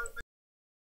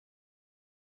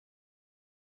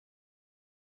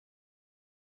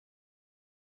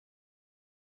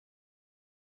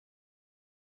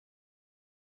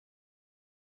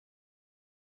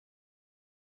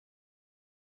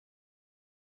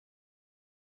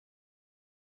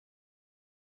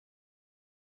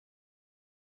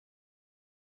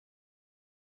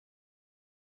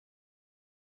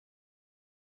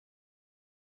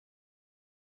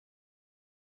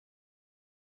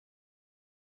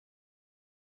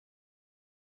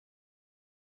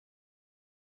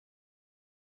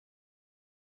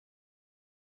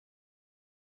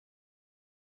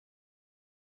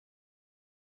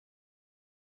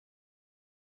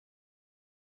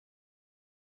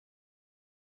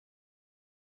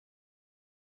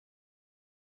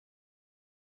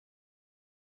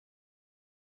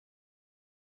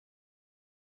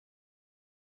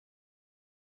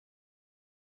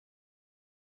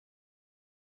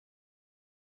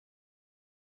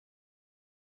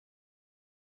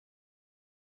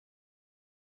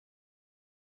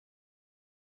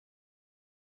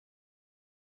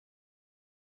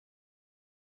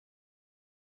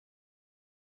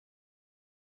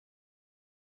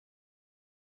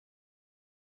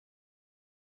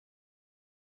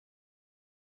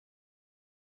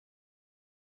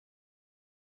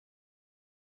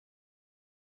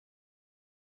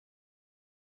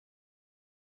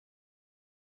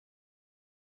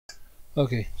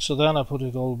 Okay, so then I put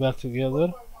it all back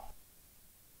together.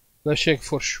 Let's check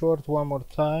for short one more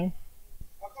time.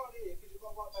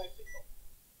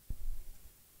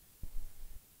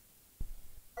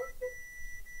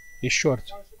 It's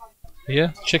short.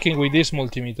 Yeah, checking with this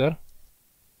multimeter.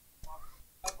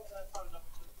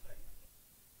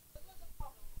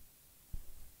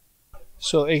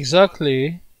 So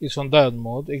exactly, it's on diode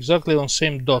mode, exactly on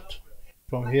same dot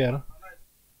from here,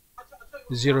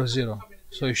 0, 0.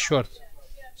 So it's short.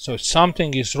 So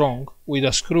something is wrong with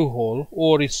a screw hole,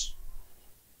 or it's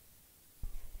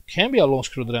can be a long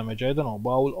screw damage, I don't know, but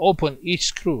I will open each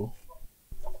screw.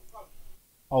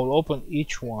 I will open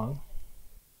each one.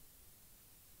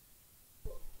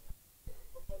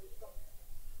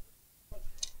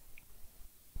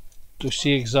 To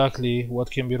see exactly what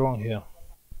can be wrong here.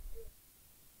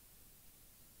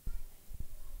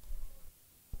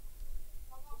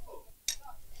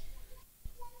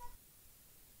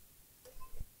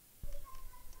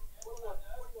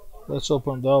 Let's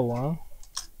open that one.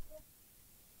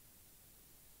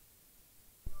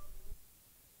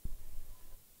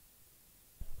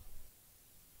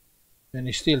 And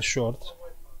it's still short.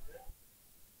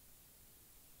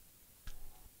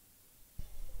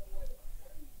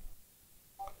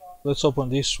 Let's open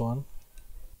this one.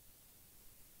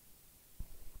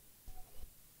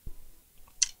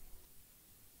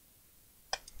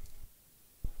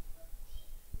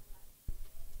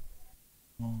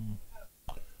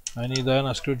 I need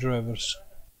iron screwdrivers.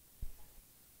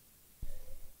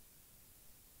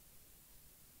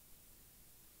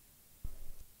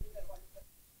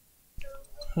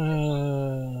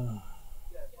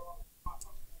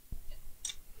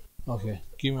 Okay,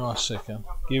 give me 1 second.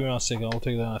 Give me 1 second, I'll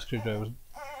take the iron screwdrivers.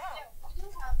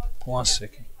 1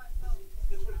 second.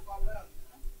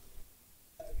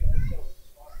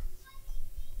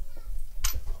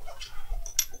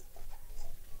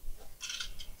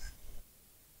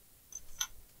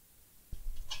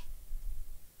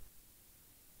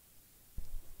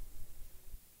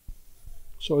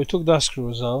 So I took that screw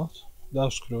out.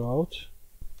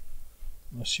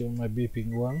 Let's see on my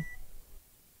beeping one.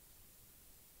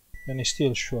 And it's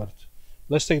still short.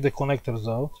 Let's take the connectors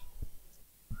out.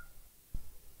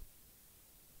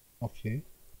 Okay.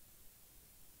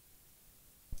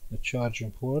 The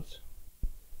charging port.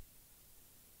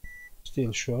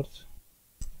 Still short.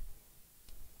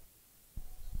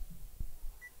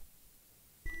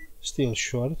 Still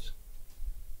short.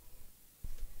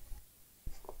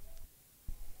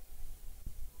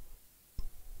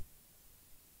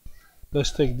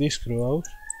 Let's take this screw out.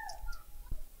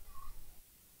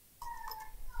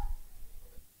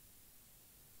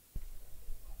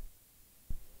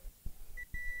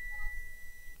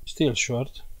 Still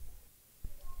short.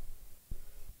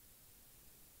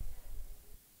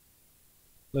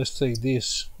 Let's take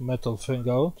this metal thing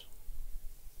out.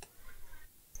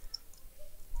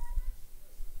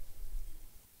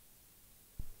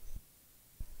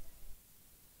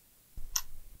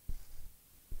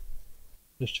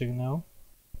 Let's check now.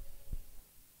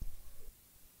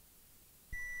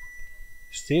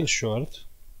 Still short.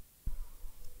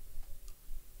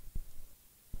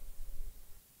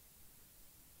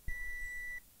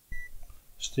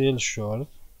 Still short.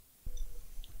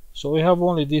 So we have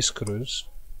only these screws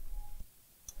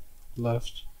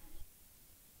left.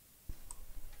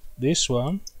 This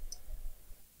one.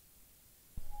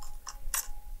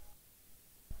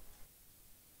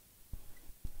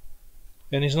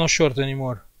 And it's not short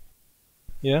anymore.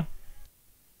 Yeah.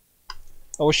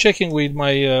 I was checking with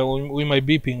my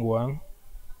beeping one.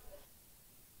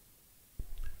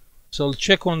 So I'll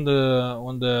check on the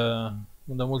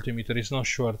multimeter. It's not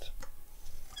short.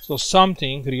 So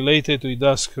something related with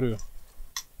that screw.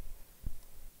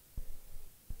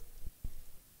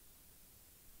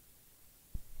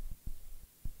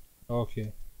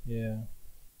 Okay. Yeah.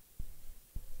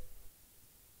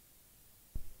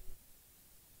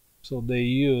 So they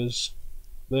use.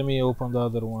 Let me open the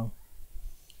other one.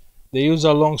 They use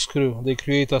a long screw. They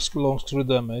create a long screw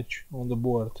damage on the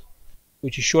board,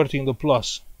 which is shorting the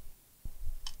plus.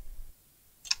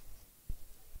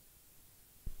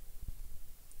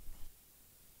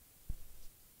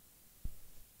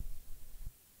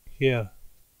 Here.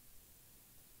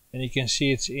 And you can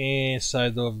see it's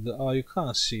inside of the... Oh, you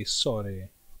can't see. Sorry.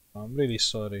 I'm really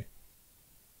sorry.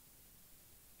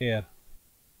 Here.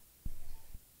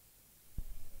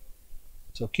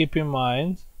 So keep in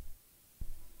mind,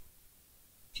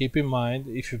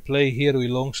 if you play here with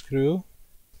long screw,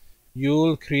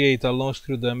 you'll create a long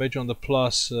screw damage on the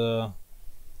plus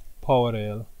power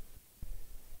rail.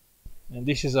 And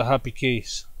this is a happy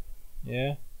case.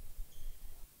 Yeah.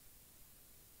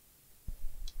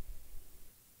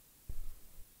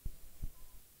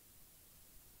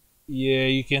 Yeah,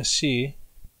 you can see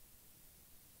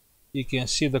the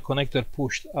connector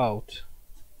pushed out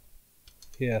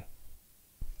here.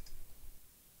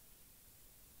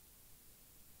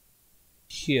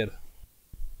 Here.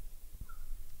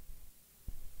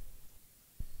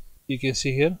 You can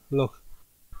see here, look.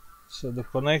 So the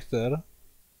connector,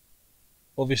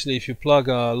 obviously if you plug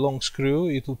a long screw,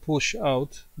 it will push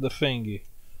out the thingy.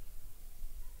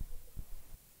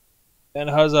 And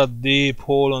has a deep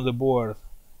hole on the board.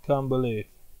 Can't believe.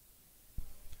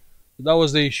 That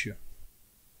was the issue.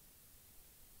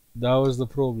 That was the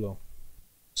problem.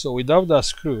 So without that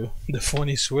screw, the phone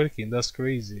is working. That's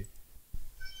crazy.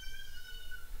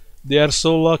 They are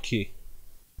so lucky.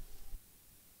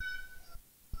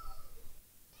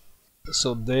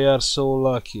 So they are so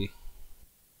lucky.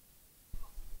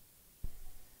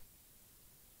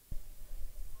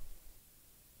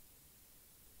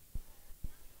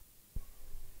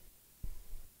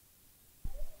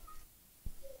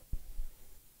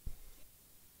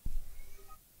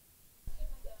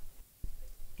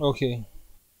 Okay.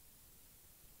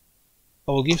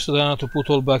 I will give Sudana to put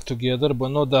all back together, but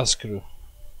not that screw.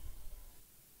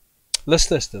 Let's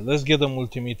test it. Let's get a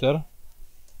multimeter.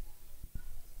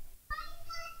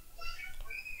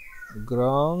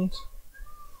 Ground.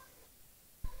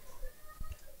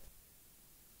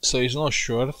 So it's not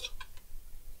short.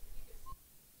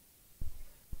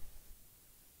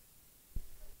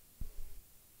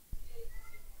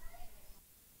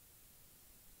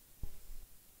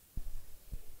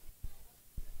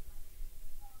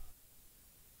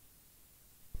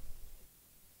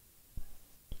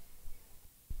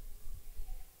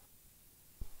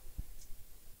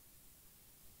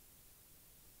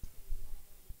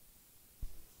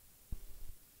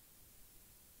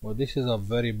 Well, this is a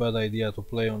very bad idea to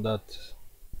play on that.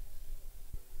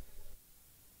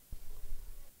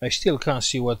 I still can't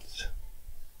see what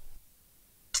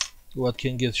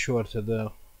can get shorted there.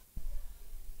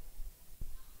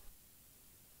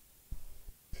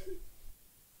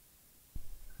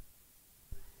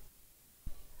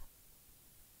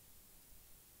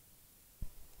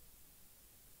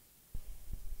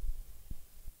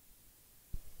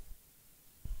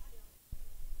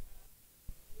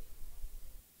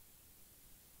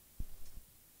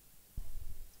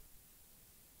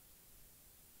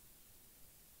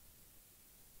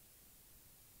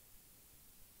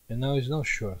 And now it's not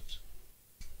short.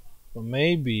 But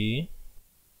maybe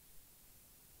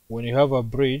when you have a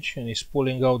bridge and it's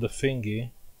pulling out the thingy,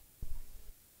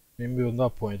 maybe on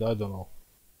that point, I don't know.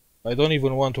 I don't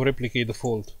even want to replicate the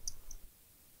fault.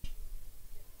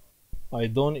 I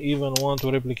don't even want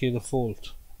to replicate the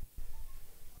fault.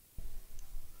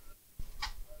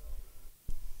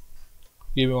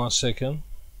 Give me 1 second.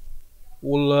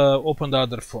 We'll open the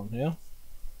other phone, yeah?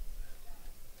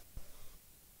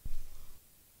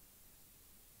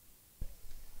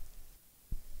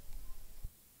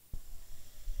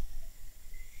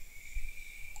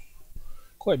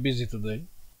 Quite busy today.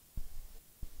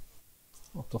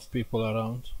 Lot of people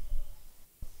around.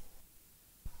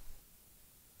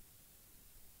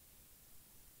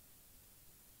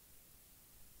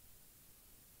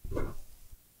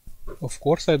 Of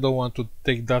course I don't want to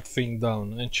take that thing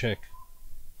down and check.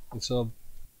 It's a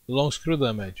long screw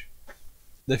damage.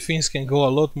 The things can go a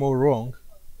lot more wrong.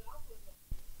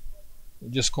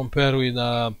 Just compare with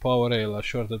a power rail, a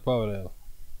shorted power rail.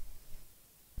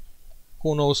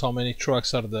 Who knows how many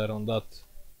trucks are there on that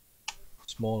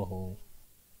small hole.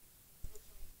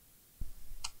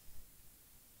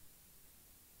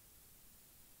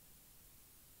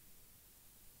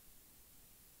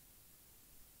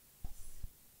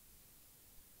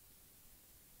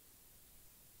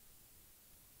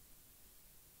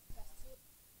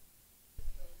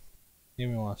 Give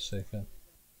me 1 second.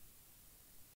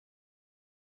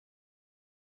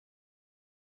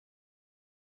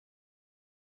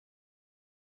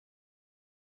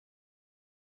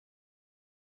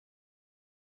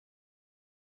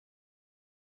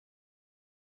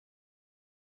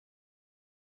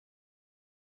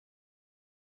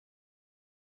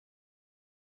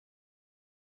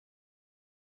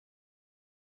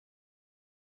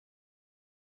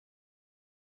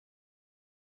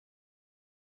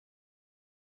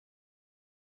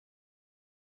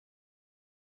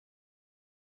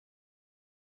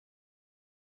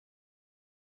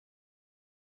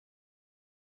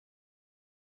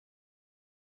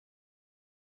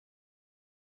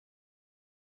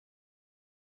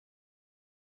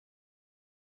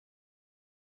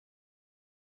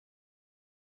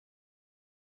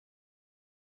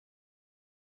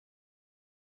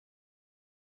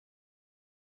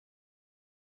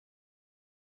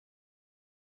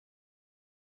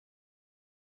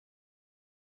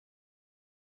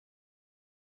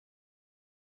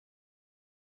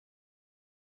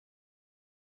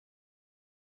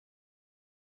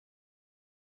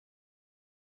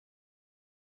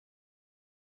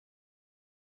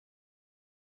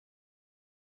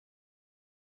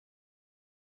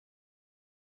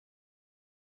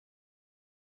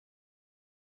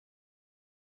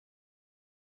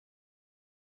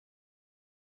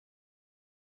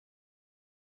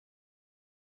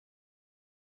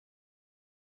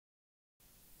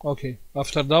 Okay,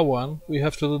 after that one, we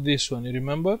have to do this one. You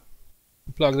remember?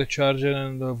 Plug the charger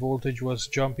and the voltage was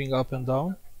jumping up and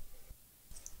down.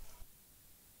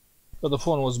 But the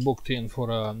phone was booked in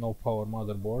for a no power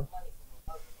motherboard.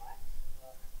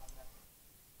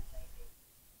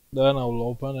 Then I will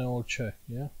open and we'll check.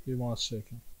 Yeah, give me 1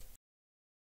 second.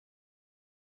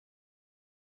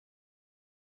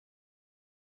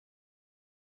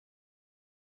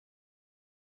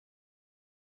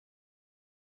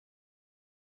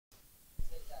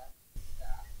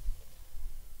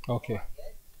 Okay.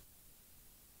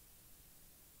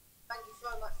 Thank you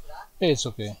so much for that. It's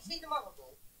okay. See the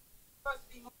motherboard? It's supposed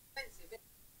to be more expensive.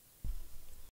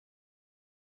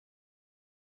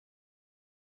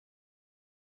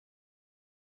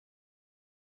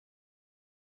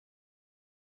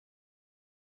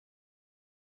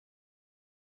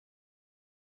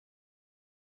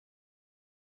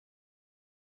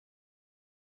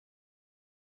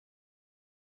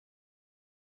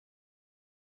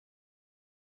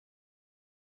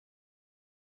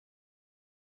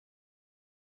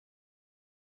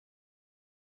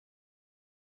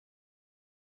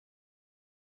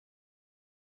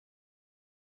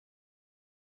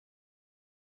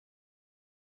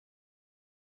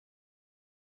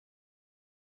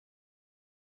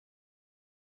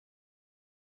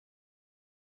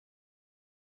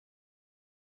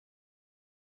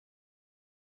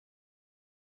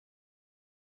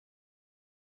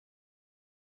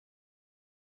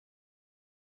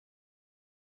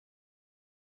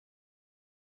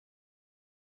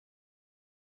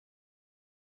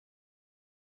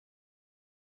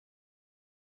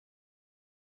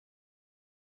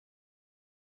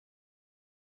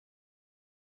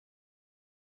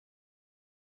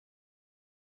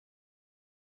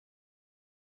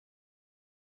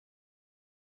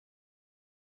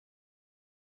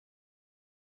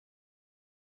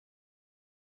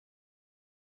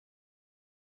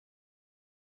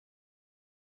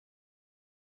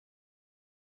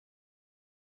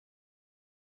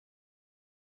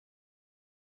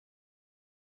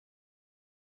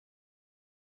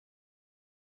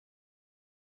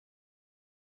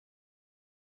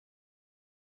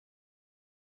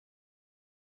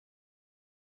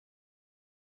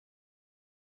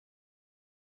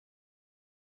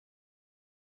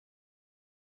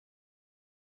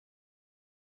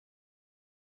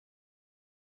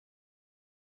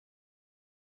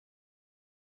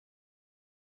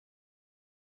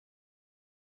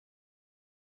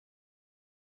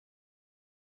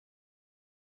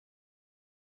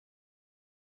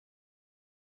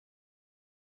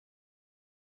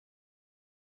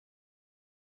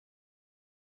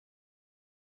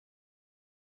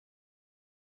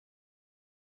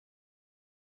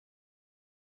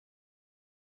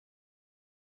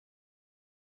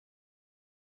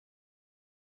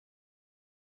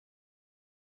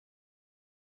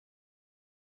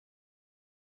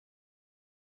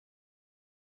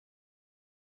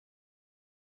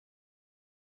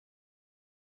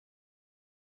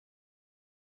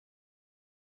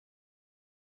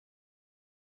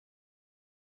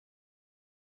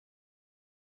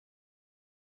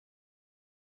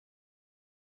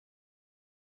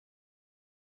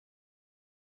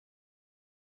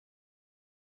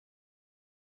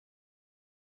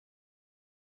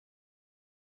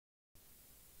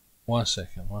 One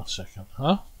second, 1 second.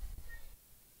 Huh?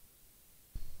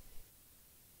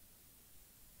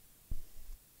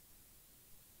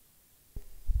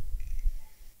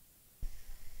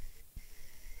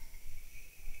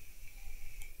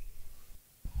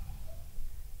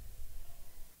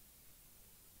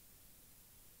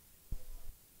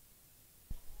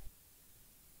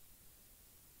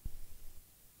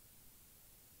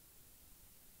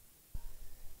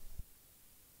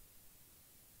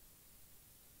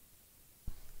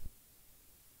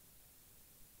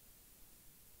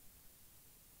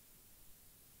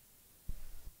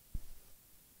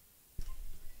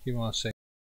 Give me 1 second.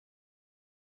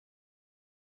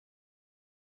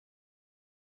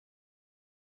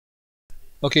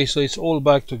 Okay, so it's all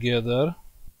back together.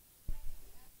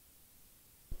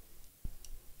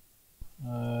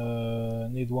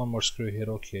 Need one more screw here.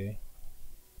 Okay.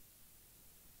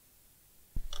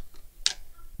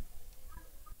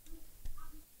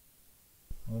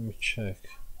 Let me check.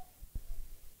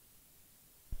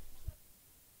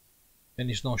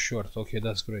 And it's not short. Okay,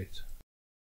 that's great.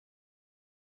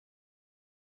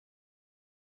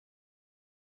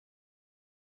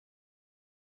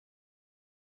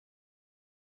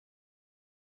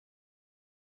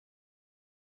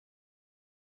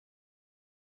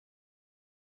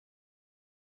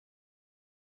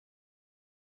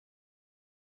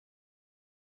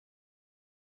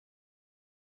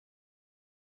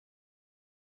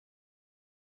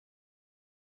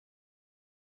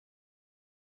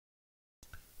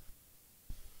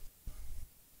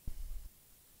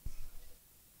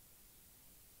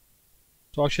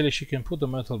 So actually she can put a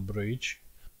metal bridge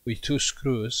with 2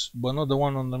 screws, but not the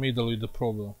one on the middle with the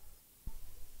problem.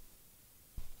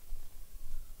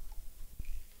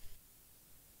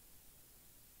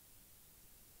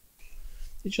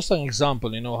 It's just an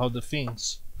example, you know, how the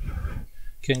things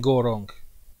can go wrong.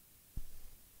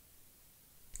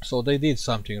 So they did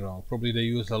something wrong. Probably they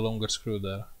used a longer screw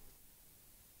there.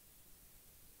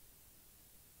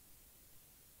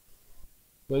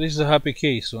 But this is a happy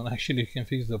case when actually you can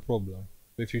fix the problem.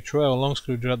 If you try a long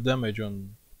screw damage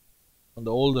on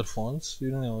the older phones,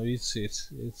 you know, it's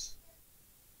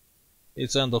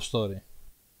end of story.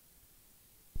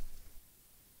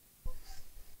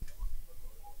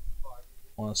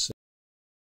 One sec.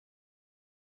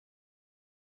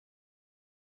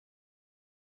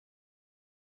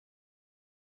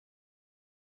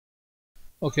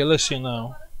 Okay, let's see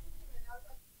now.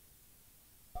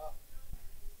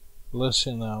 Let's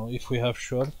see now if we have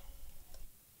short.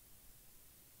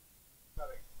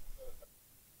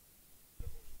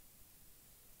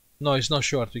 No, it's not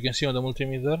short. You can see on the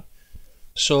multimeter.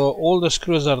 So all the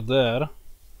screws are there.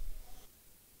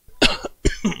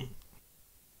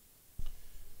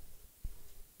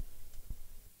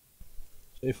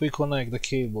 So if we connect the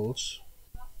cables,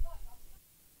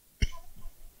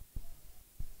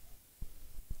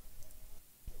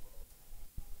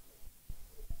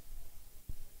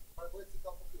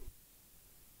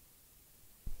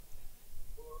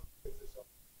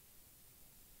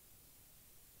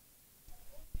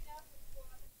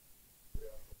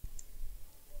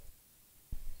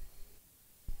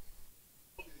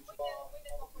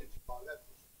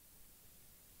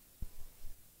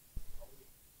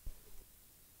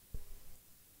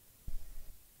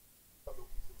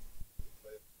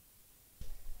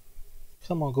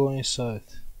 come on, go inside.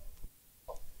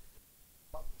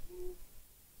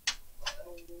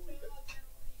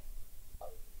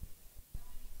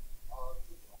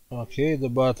 Okay, the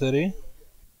battery.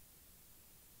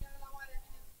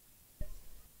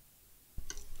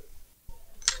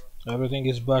 Everything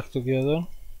is back together.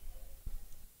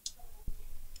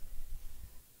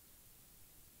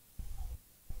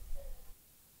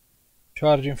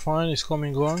 Charging fine, is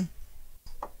coming on.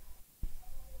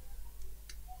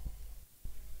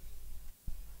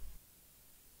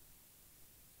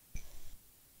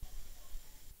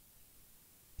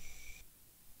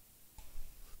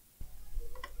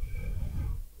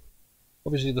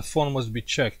 Obviously the phone must be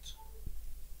checked.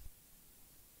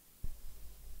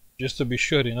 Just to be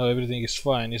sure, you know, everything is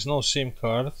fine. It's no SIM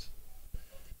card.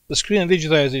 The screen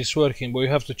digitizer is working, but you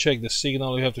have to check the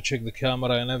signal, you have to check the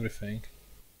camera and everything.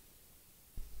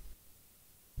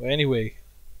 But anyway,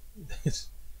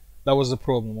 that was the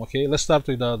problem, okay? Let's start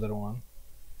with the other one.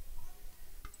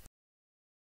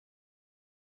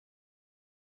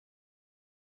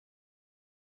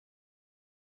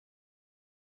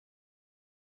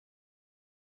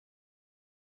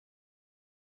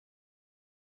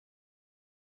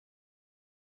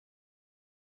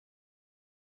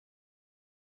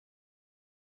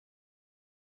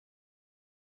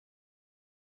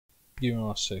 Give me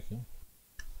 1 second.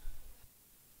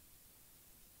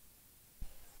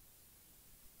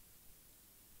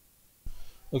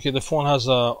 Okay, the phone has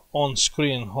a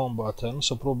on-screen home button,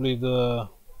 so probably the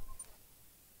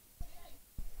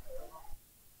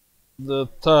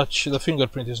touch, the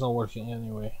fingerprint is not working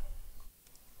anyway.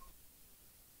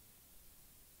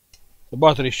 The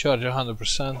battery is charged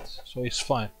 100%, so it's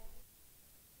fine.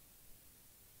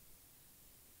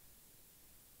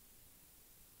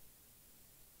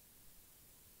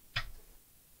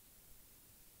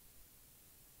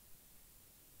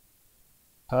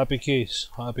 Happy case,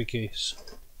 happy case.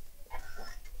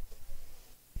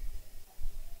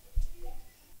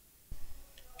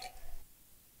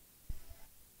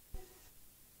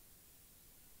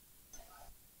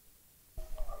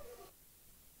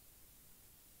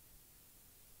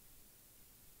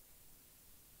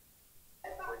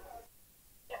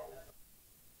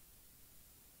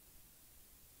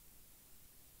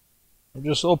 I'm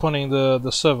just opening the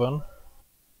 7.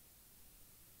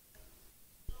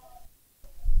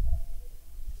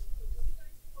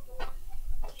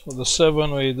 So the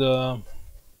 7 with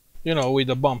you know, with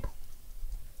the bump.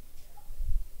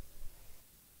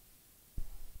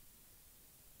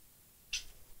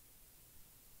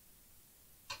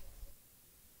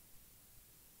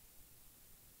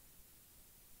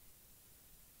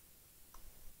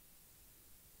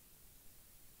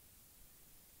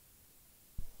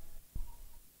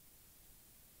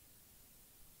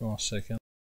 One second.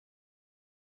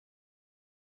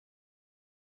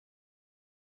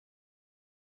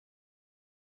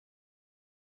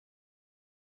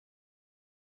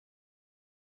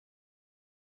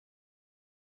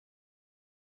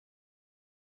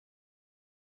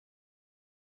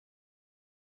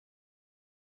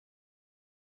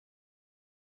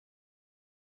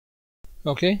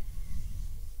 Okay.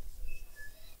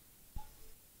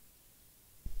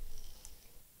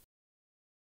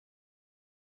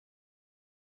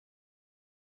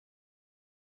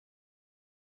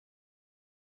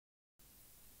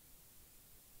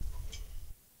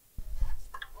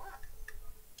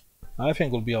 I think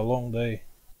it'll be a long day.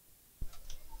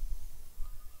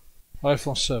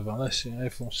 iPhone 7, let's see,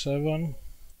 iPhone 7.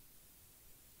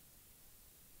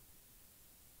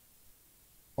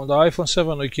 On the iPhone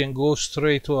 7 we can go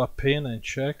straight to a pin and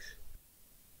check.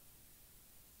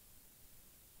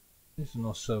 This is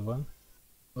not 7.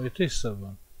 Oh, it is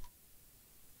 7.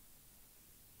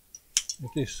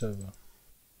 It is 7.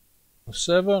 On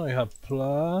 7 we have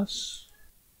plus.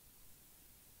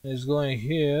 It's going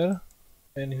here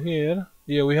and here.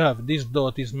 Yeah, we have this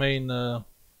dot is main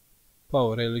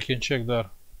power rail. You can check there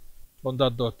on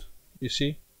that dot. You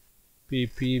see?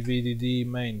 PP, VDD,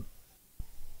 main.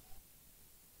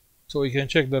 So we can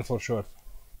check there for sure.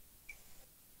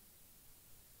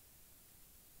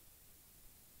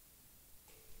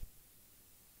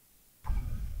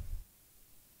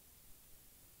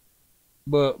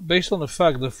 But based on the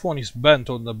fact the phone is bent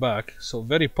on the back, so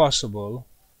very possible,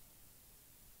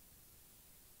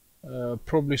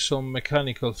 probably some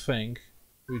mechanical thing,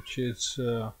 which is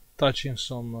touching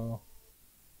some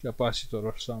capacitor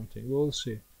or something. We'll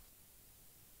see.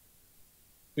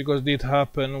 Because it did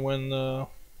happen when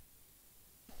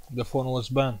the phone was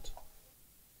bent.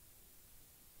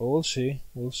 We'll see.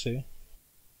 We'll see.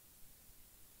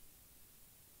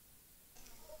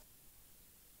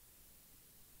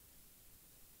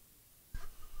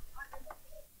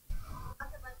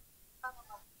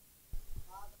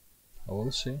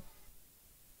 We'll see.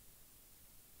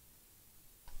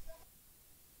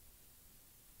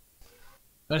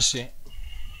 Let's see.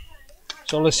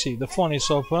 So let's see. The phone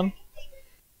is open.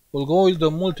 We'll go with the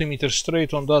multimeter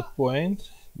straight on that point.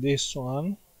 This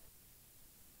one.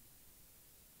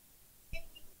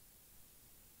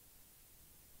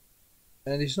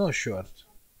 And it's not short.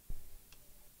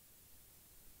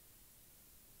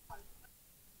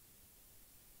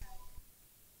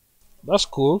 That's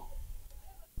cool.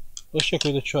 Let's check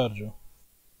with the charger.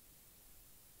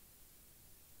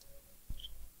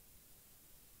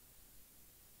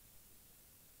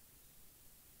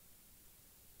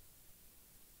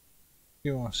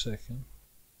 Give me 1 second.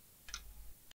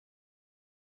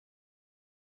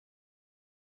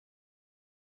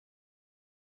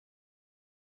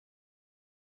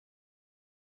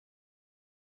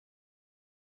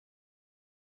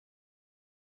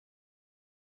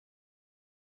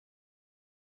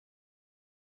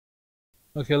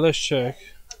 Okay, let's check.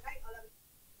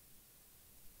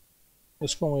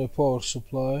 Let's come with a power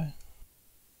supply.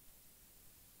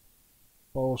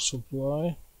 Power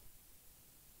supply.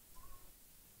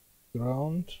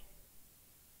 Ground.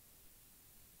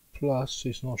 Plus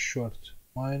is not short.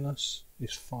 Minus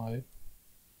is 5.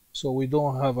 So we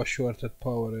don't have a shorted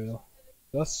power rail.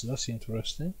 That's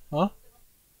interesting. Huh?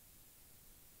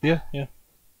 Yeah, yeah.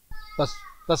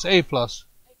 That's A plus.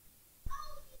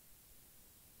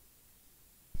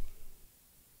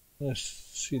 Let's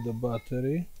see the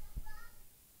battery.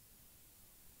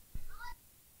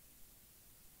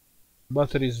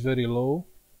 Battery is very low.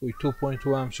 With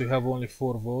 2.2 amps we have only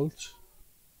 4 volts.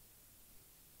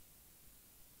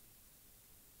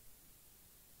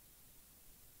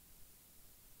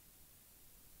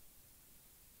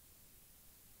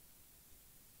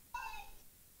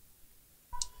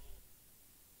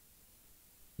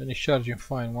 And it's charging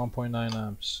fine, 1.9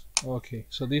 amps. Okay,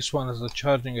 so this one is the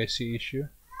charging IC issue.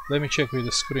 Let me check with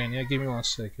the screen. Yeah, give me 1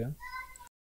 second.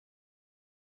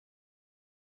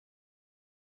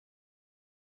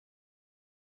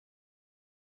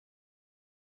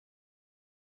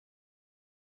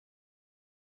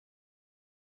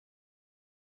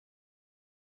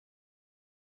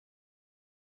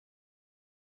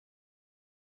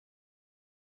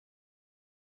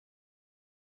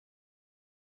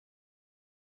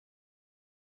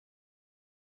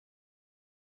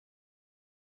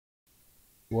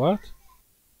 What?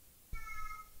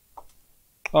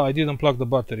 Oh, I didn't plug the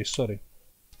battery, sorry.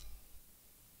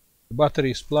 The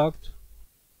battery is plugged.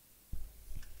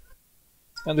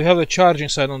 And we have the charging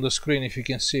side on the screen if you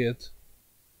can see it.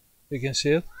 You can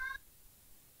see it?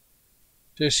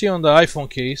 So you see on the iPhone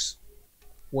case,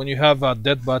 when you have a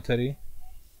dead battery,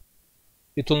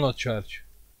 it will not charge.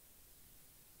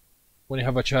 When you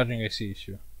have a charging IC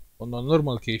issue. On a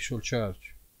normal case, it will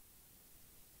charge.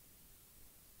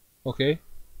 Okay?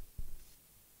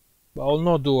 But I'll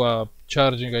not do a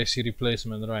charging IC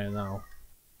replacement right now.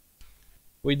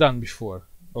 We done before.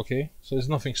 Okay? So it's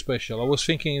nothing special. I was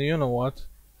thinking, you know what?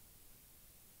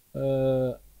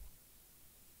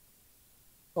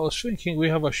 I was thinking we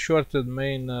have a shorted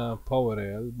main power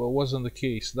rail, but wasn't the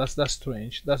case. That's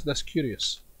strange. That's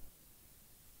curious.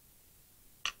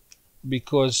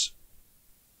 Because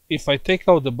if I take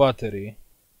out the battery,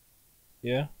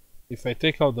 yeah, if I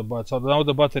take out the battery, so now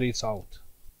the battery is out.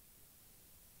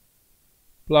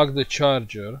 Plug the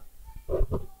charger.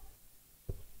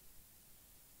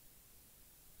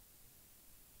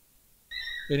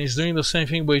 And it's doing the same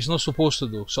thing, but it's not supposed to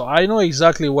do. So I know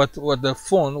exactly what the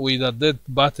phone with a dead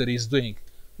battery is doing.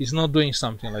 It's not doing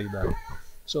something like that.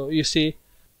 So you see,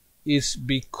 it's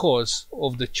because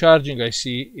of the charging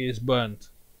IC is burnt.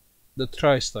 The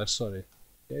TriStar, sorry.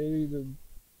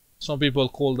 Some people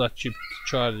call that chip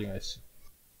charging IC.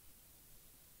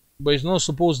 But it's not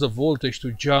supposed the voltage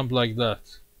to jump like that.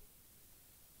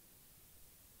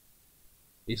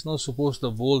 It's not supposed the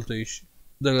voltage,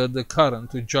 the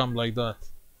current to jump like that.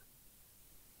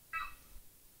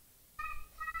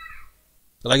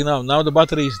 Like now the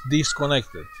battery is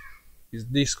disconnected. It's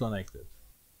disconnected.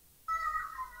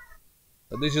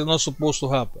 But this is not supposed to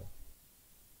happen.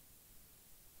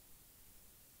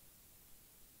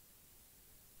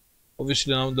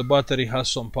 Obviously now the battery has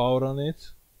some power on it.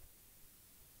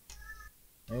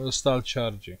 And it will start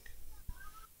charging.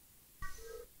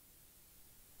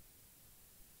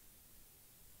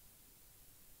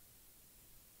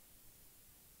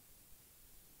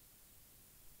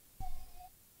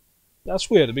 That's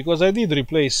weird, because I did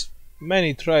replace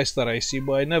many TriStar IC,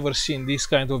 but I never seen this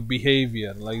kind of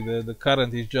behavior, like the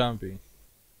current is jumping.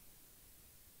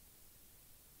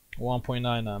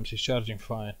 1.9 amps is charging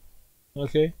fine.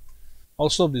 Okay, I'll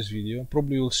stop this video.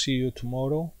 Probably will see you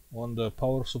tomorrow on the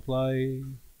power supply.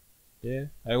 Yeah,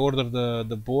 I ordered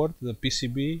the board, the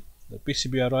PCB. The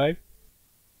PCB arrived.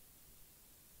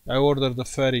 I ordered the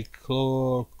ferric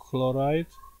chloride.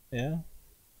 Yeah.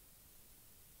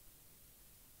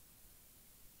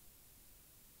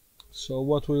 So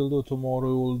what we'll do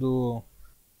tomorrow, we'll do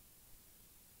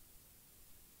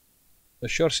the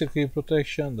short circuit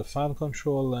protection, the fan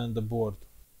control, and the board.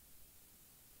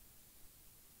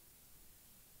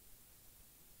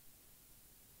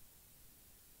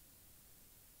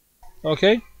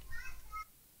 Okay.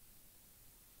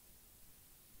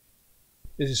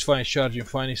 This is fine, charging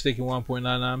fine. It's taking 1.9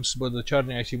 amps, but the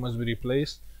charging IC must be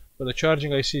replaced. But the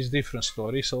charging IC is different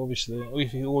story, so obviously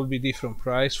it will be different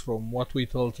price from what we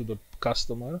told to the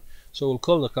customer. So we'll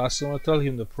call the customer, tell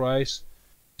him the price,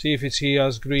 see if it's he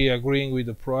agreeing with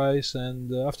the price,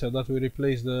 and after that we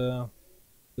replace the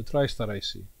TriStar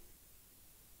IC.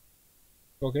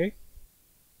 Okay,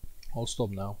 I'll stop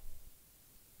now.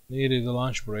 Needed a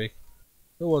lunch break.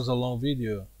 It was a long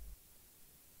video,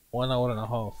 1 hour and a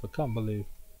half. I can't believe.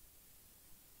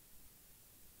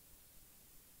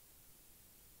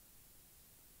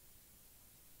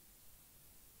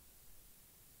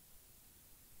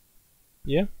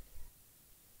 Yeah,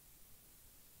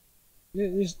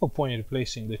 there's no point in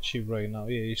replacing the chip right now.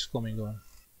 Yeah, it's coming on.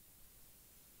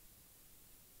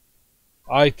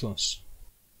 iTunes.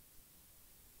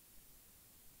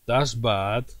 That's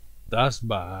bad. That's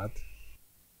bad.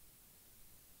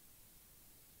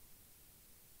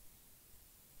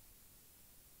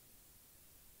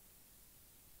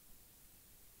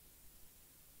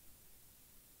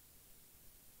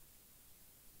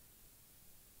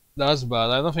 That's bad.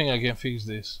 I don't think I can fix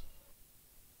this.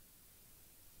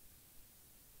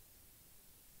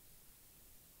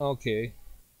 Okay.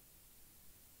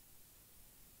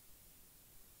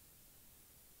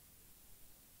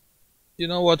 You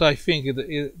know what I think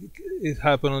it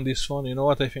happened on this phone? You know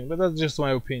what I think? But that's just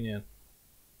my opinion.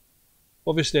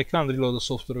 Obviously I can't reload the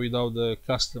software without the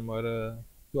customer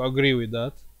to agree with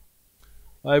that.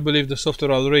 I believe the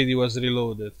software already was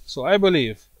reloaded. So I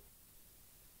believe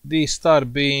this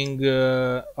start being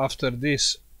after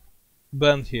this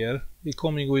band here, he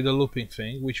coming with a looping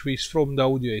thing, which is from the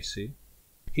audio IC.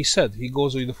 He said he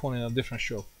goes with the phone in a different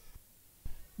shop.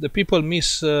 The people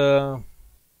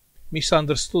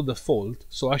misunderstood the fault,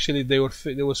 so actually they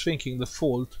was thinking the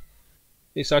fault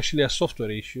is actually a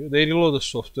software issue. They reload the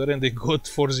software and they got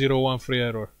 4013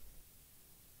 error.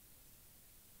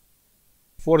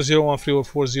 4013 or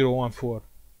 4014.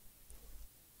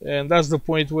 And that's the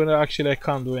point where actually I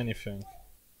can't do anything.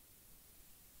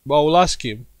 But I'll ask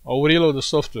him, I'll reload the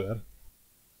software,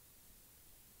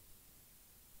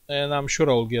 and I'm sure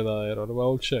I'll get an error, but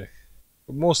I'll check.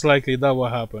 But most likely that will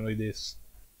happen with this.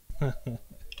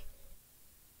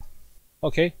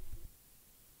 Okay,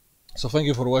 so thank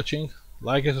you for watching.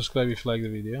 Like and subscribe if you like the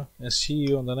video, and see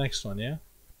you on the next one. Yeah,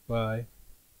 bye.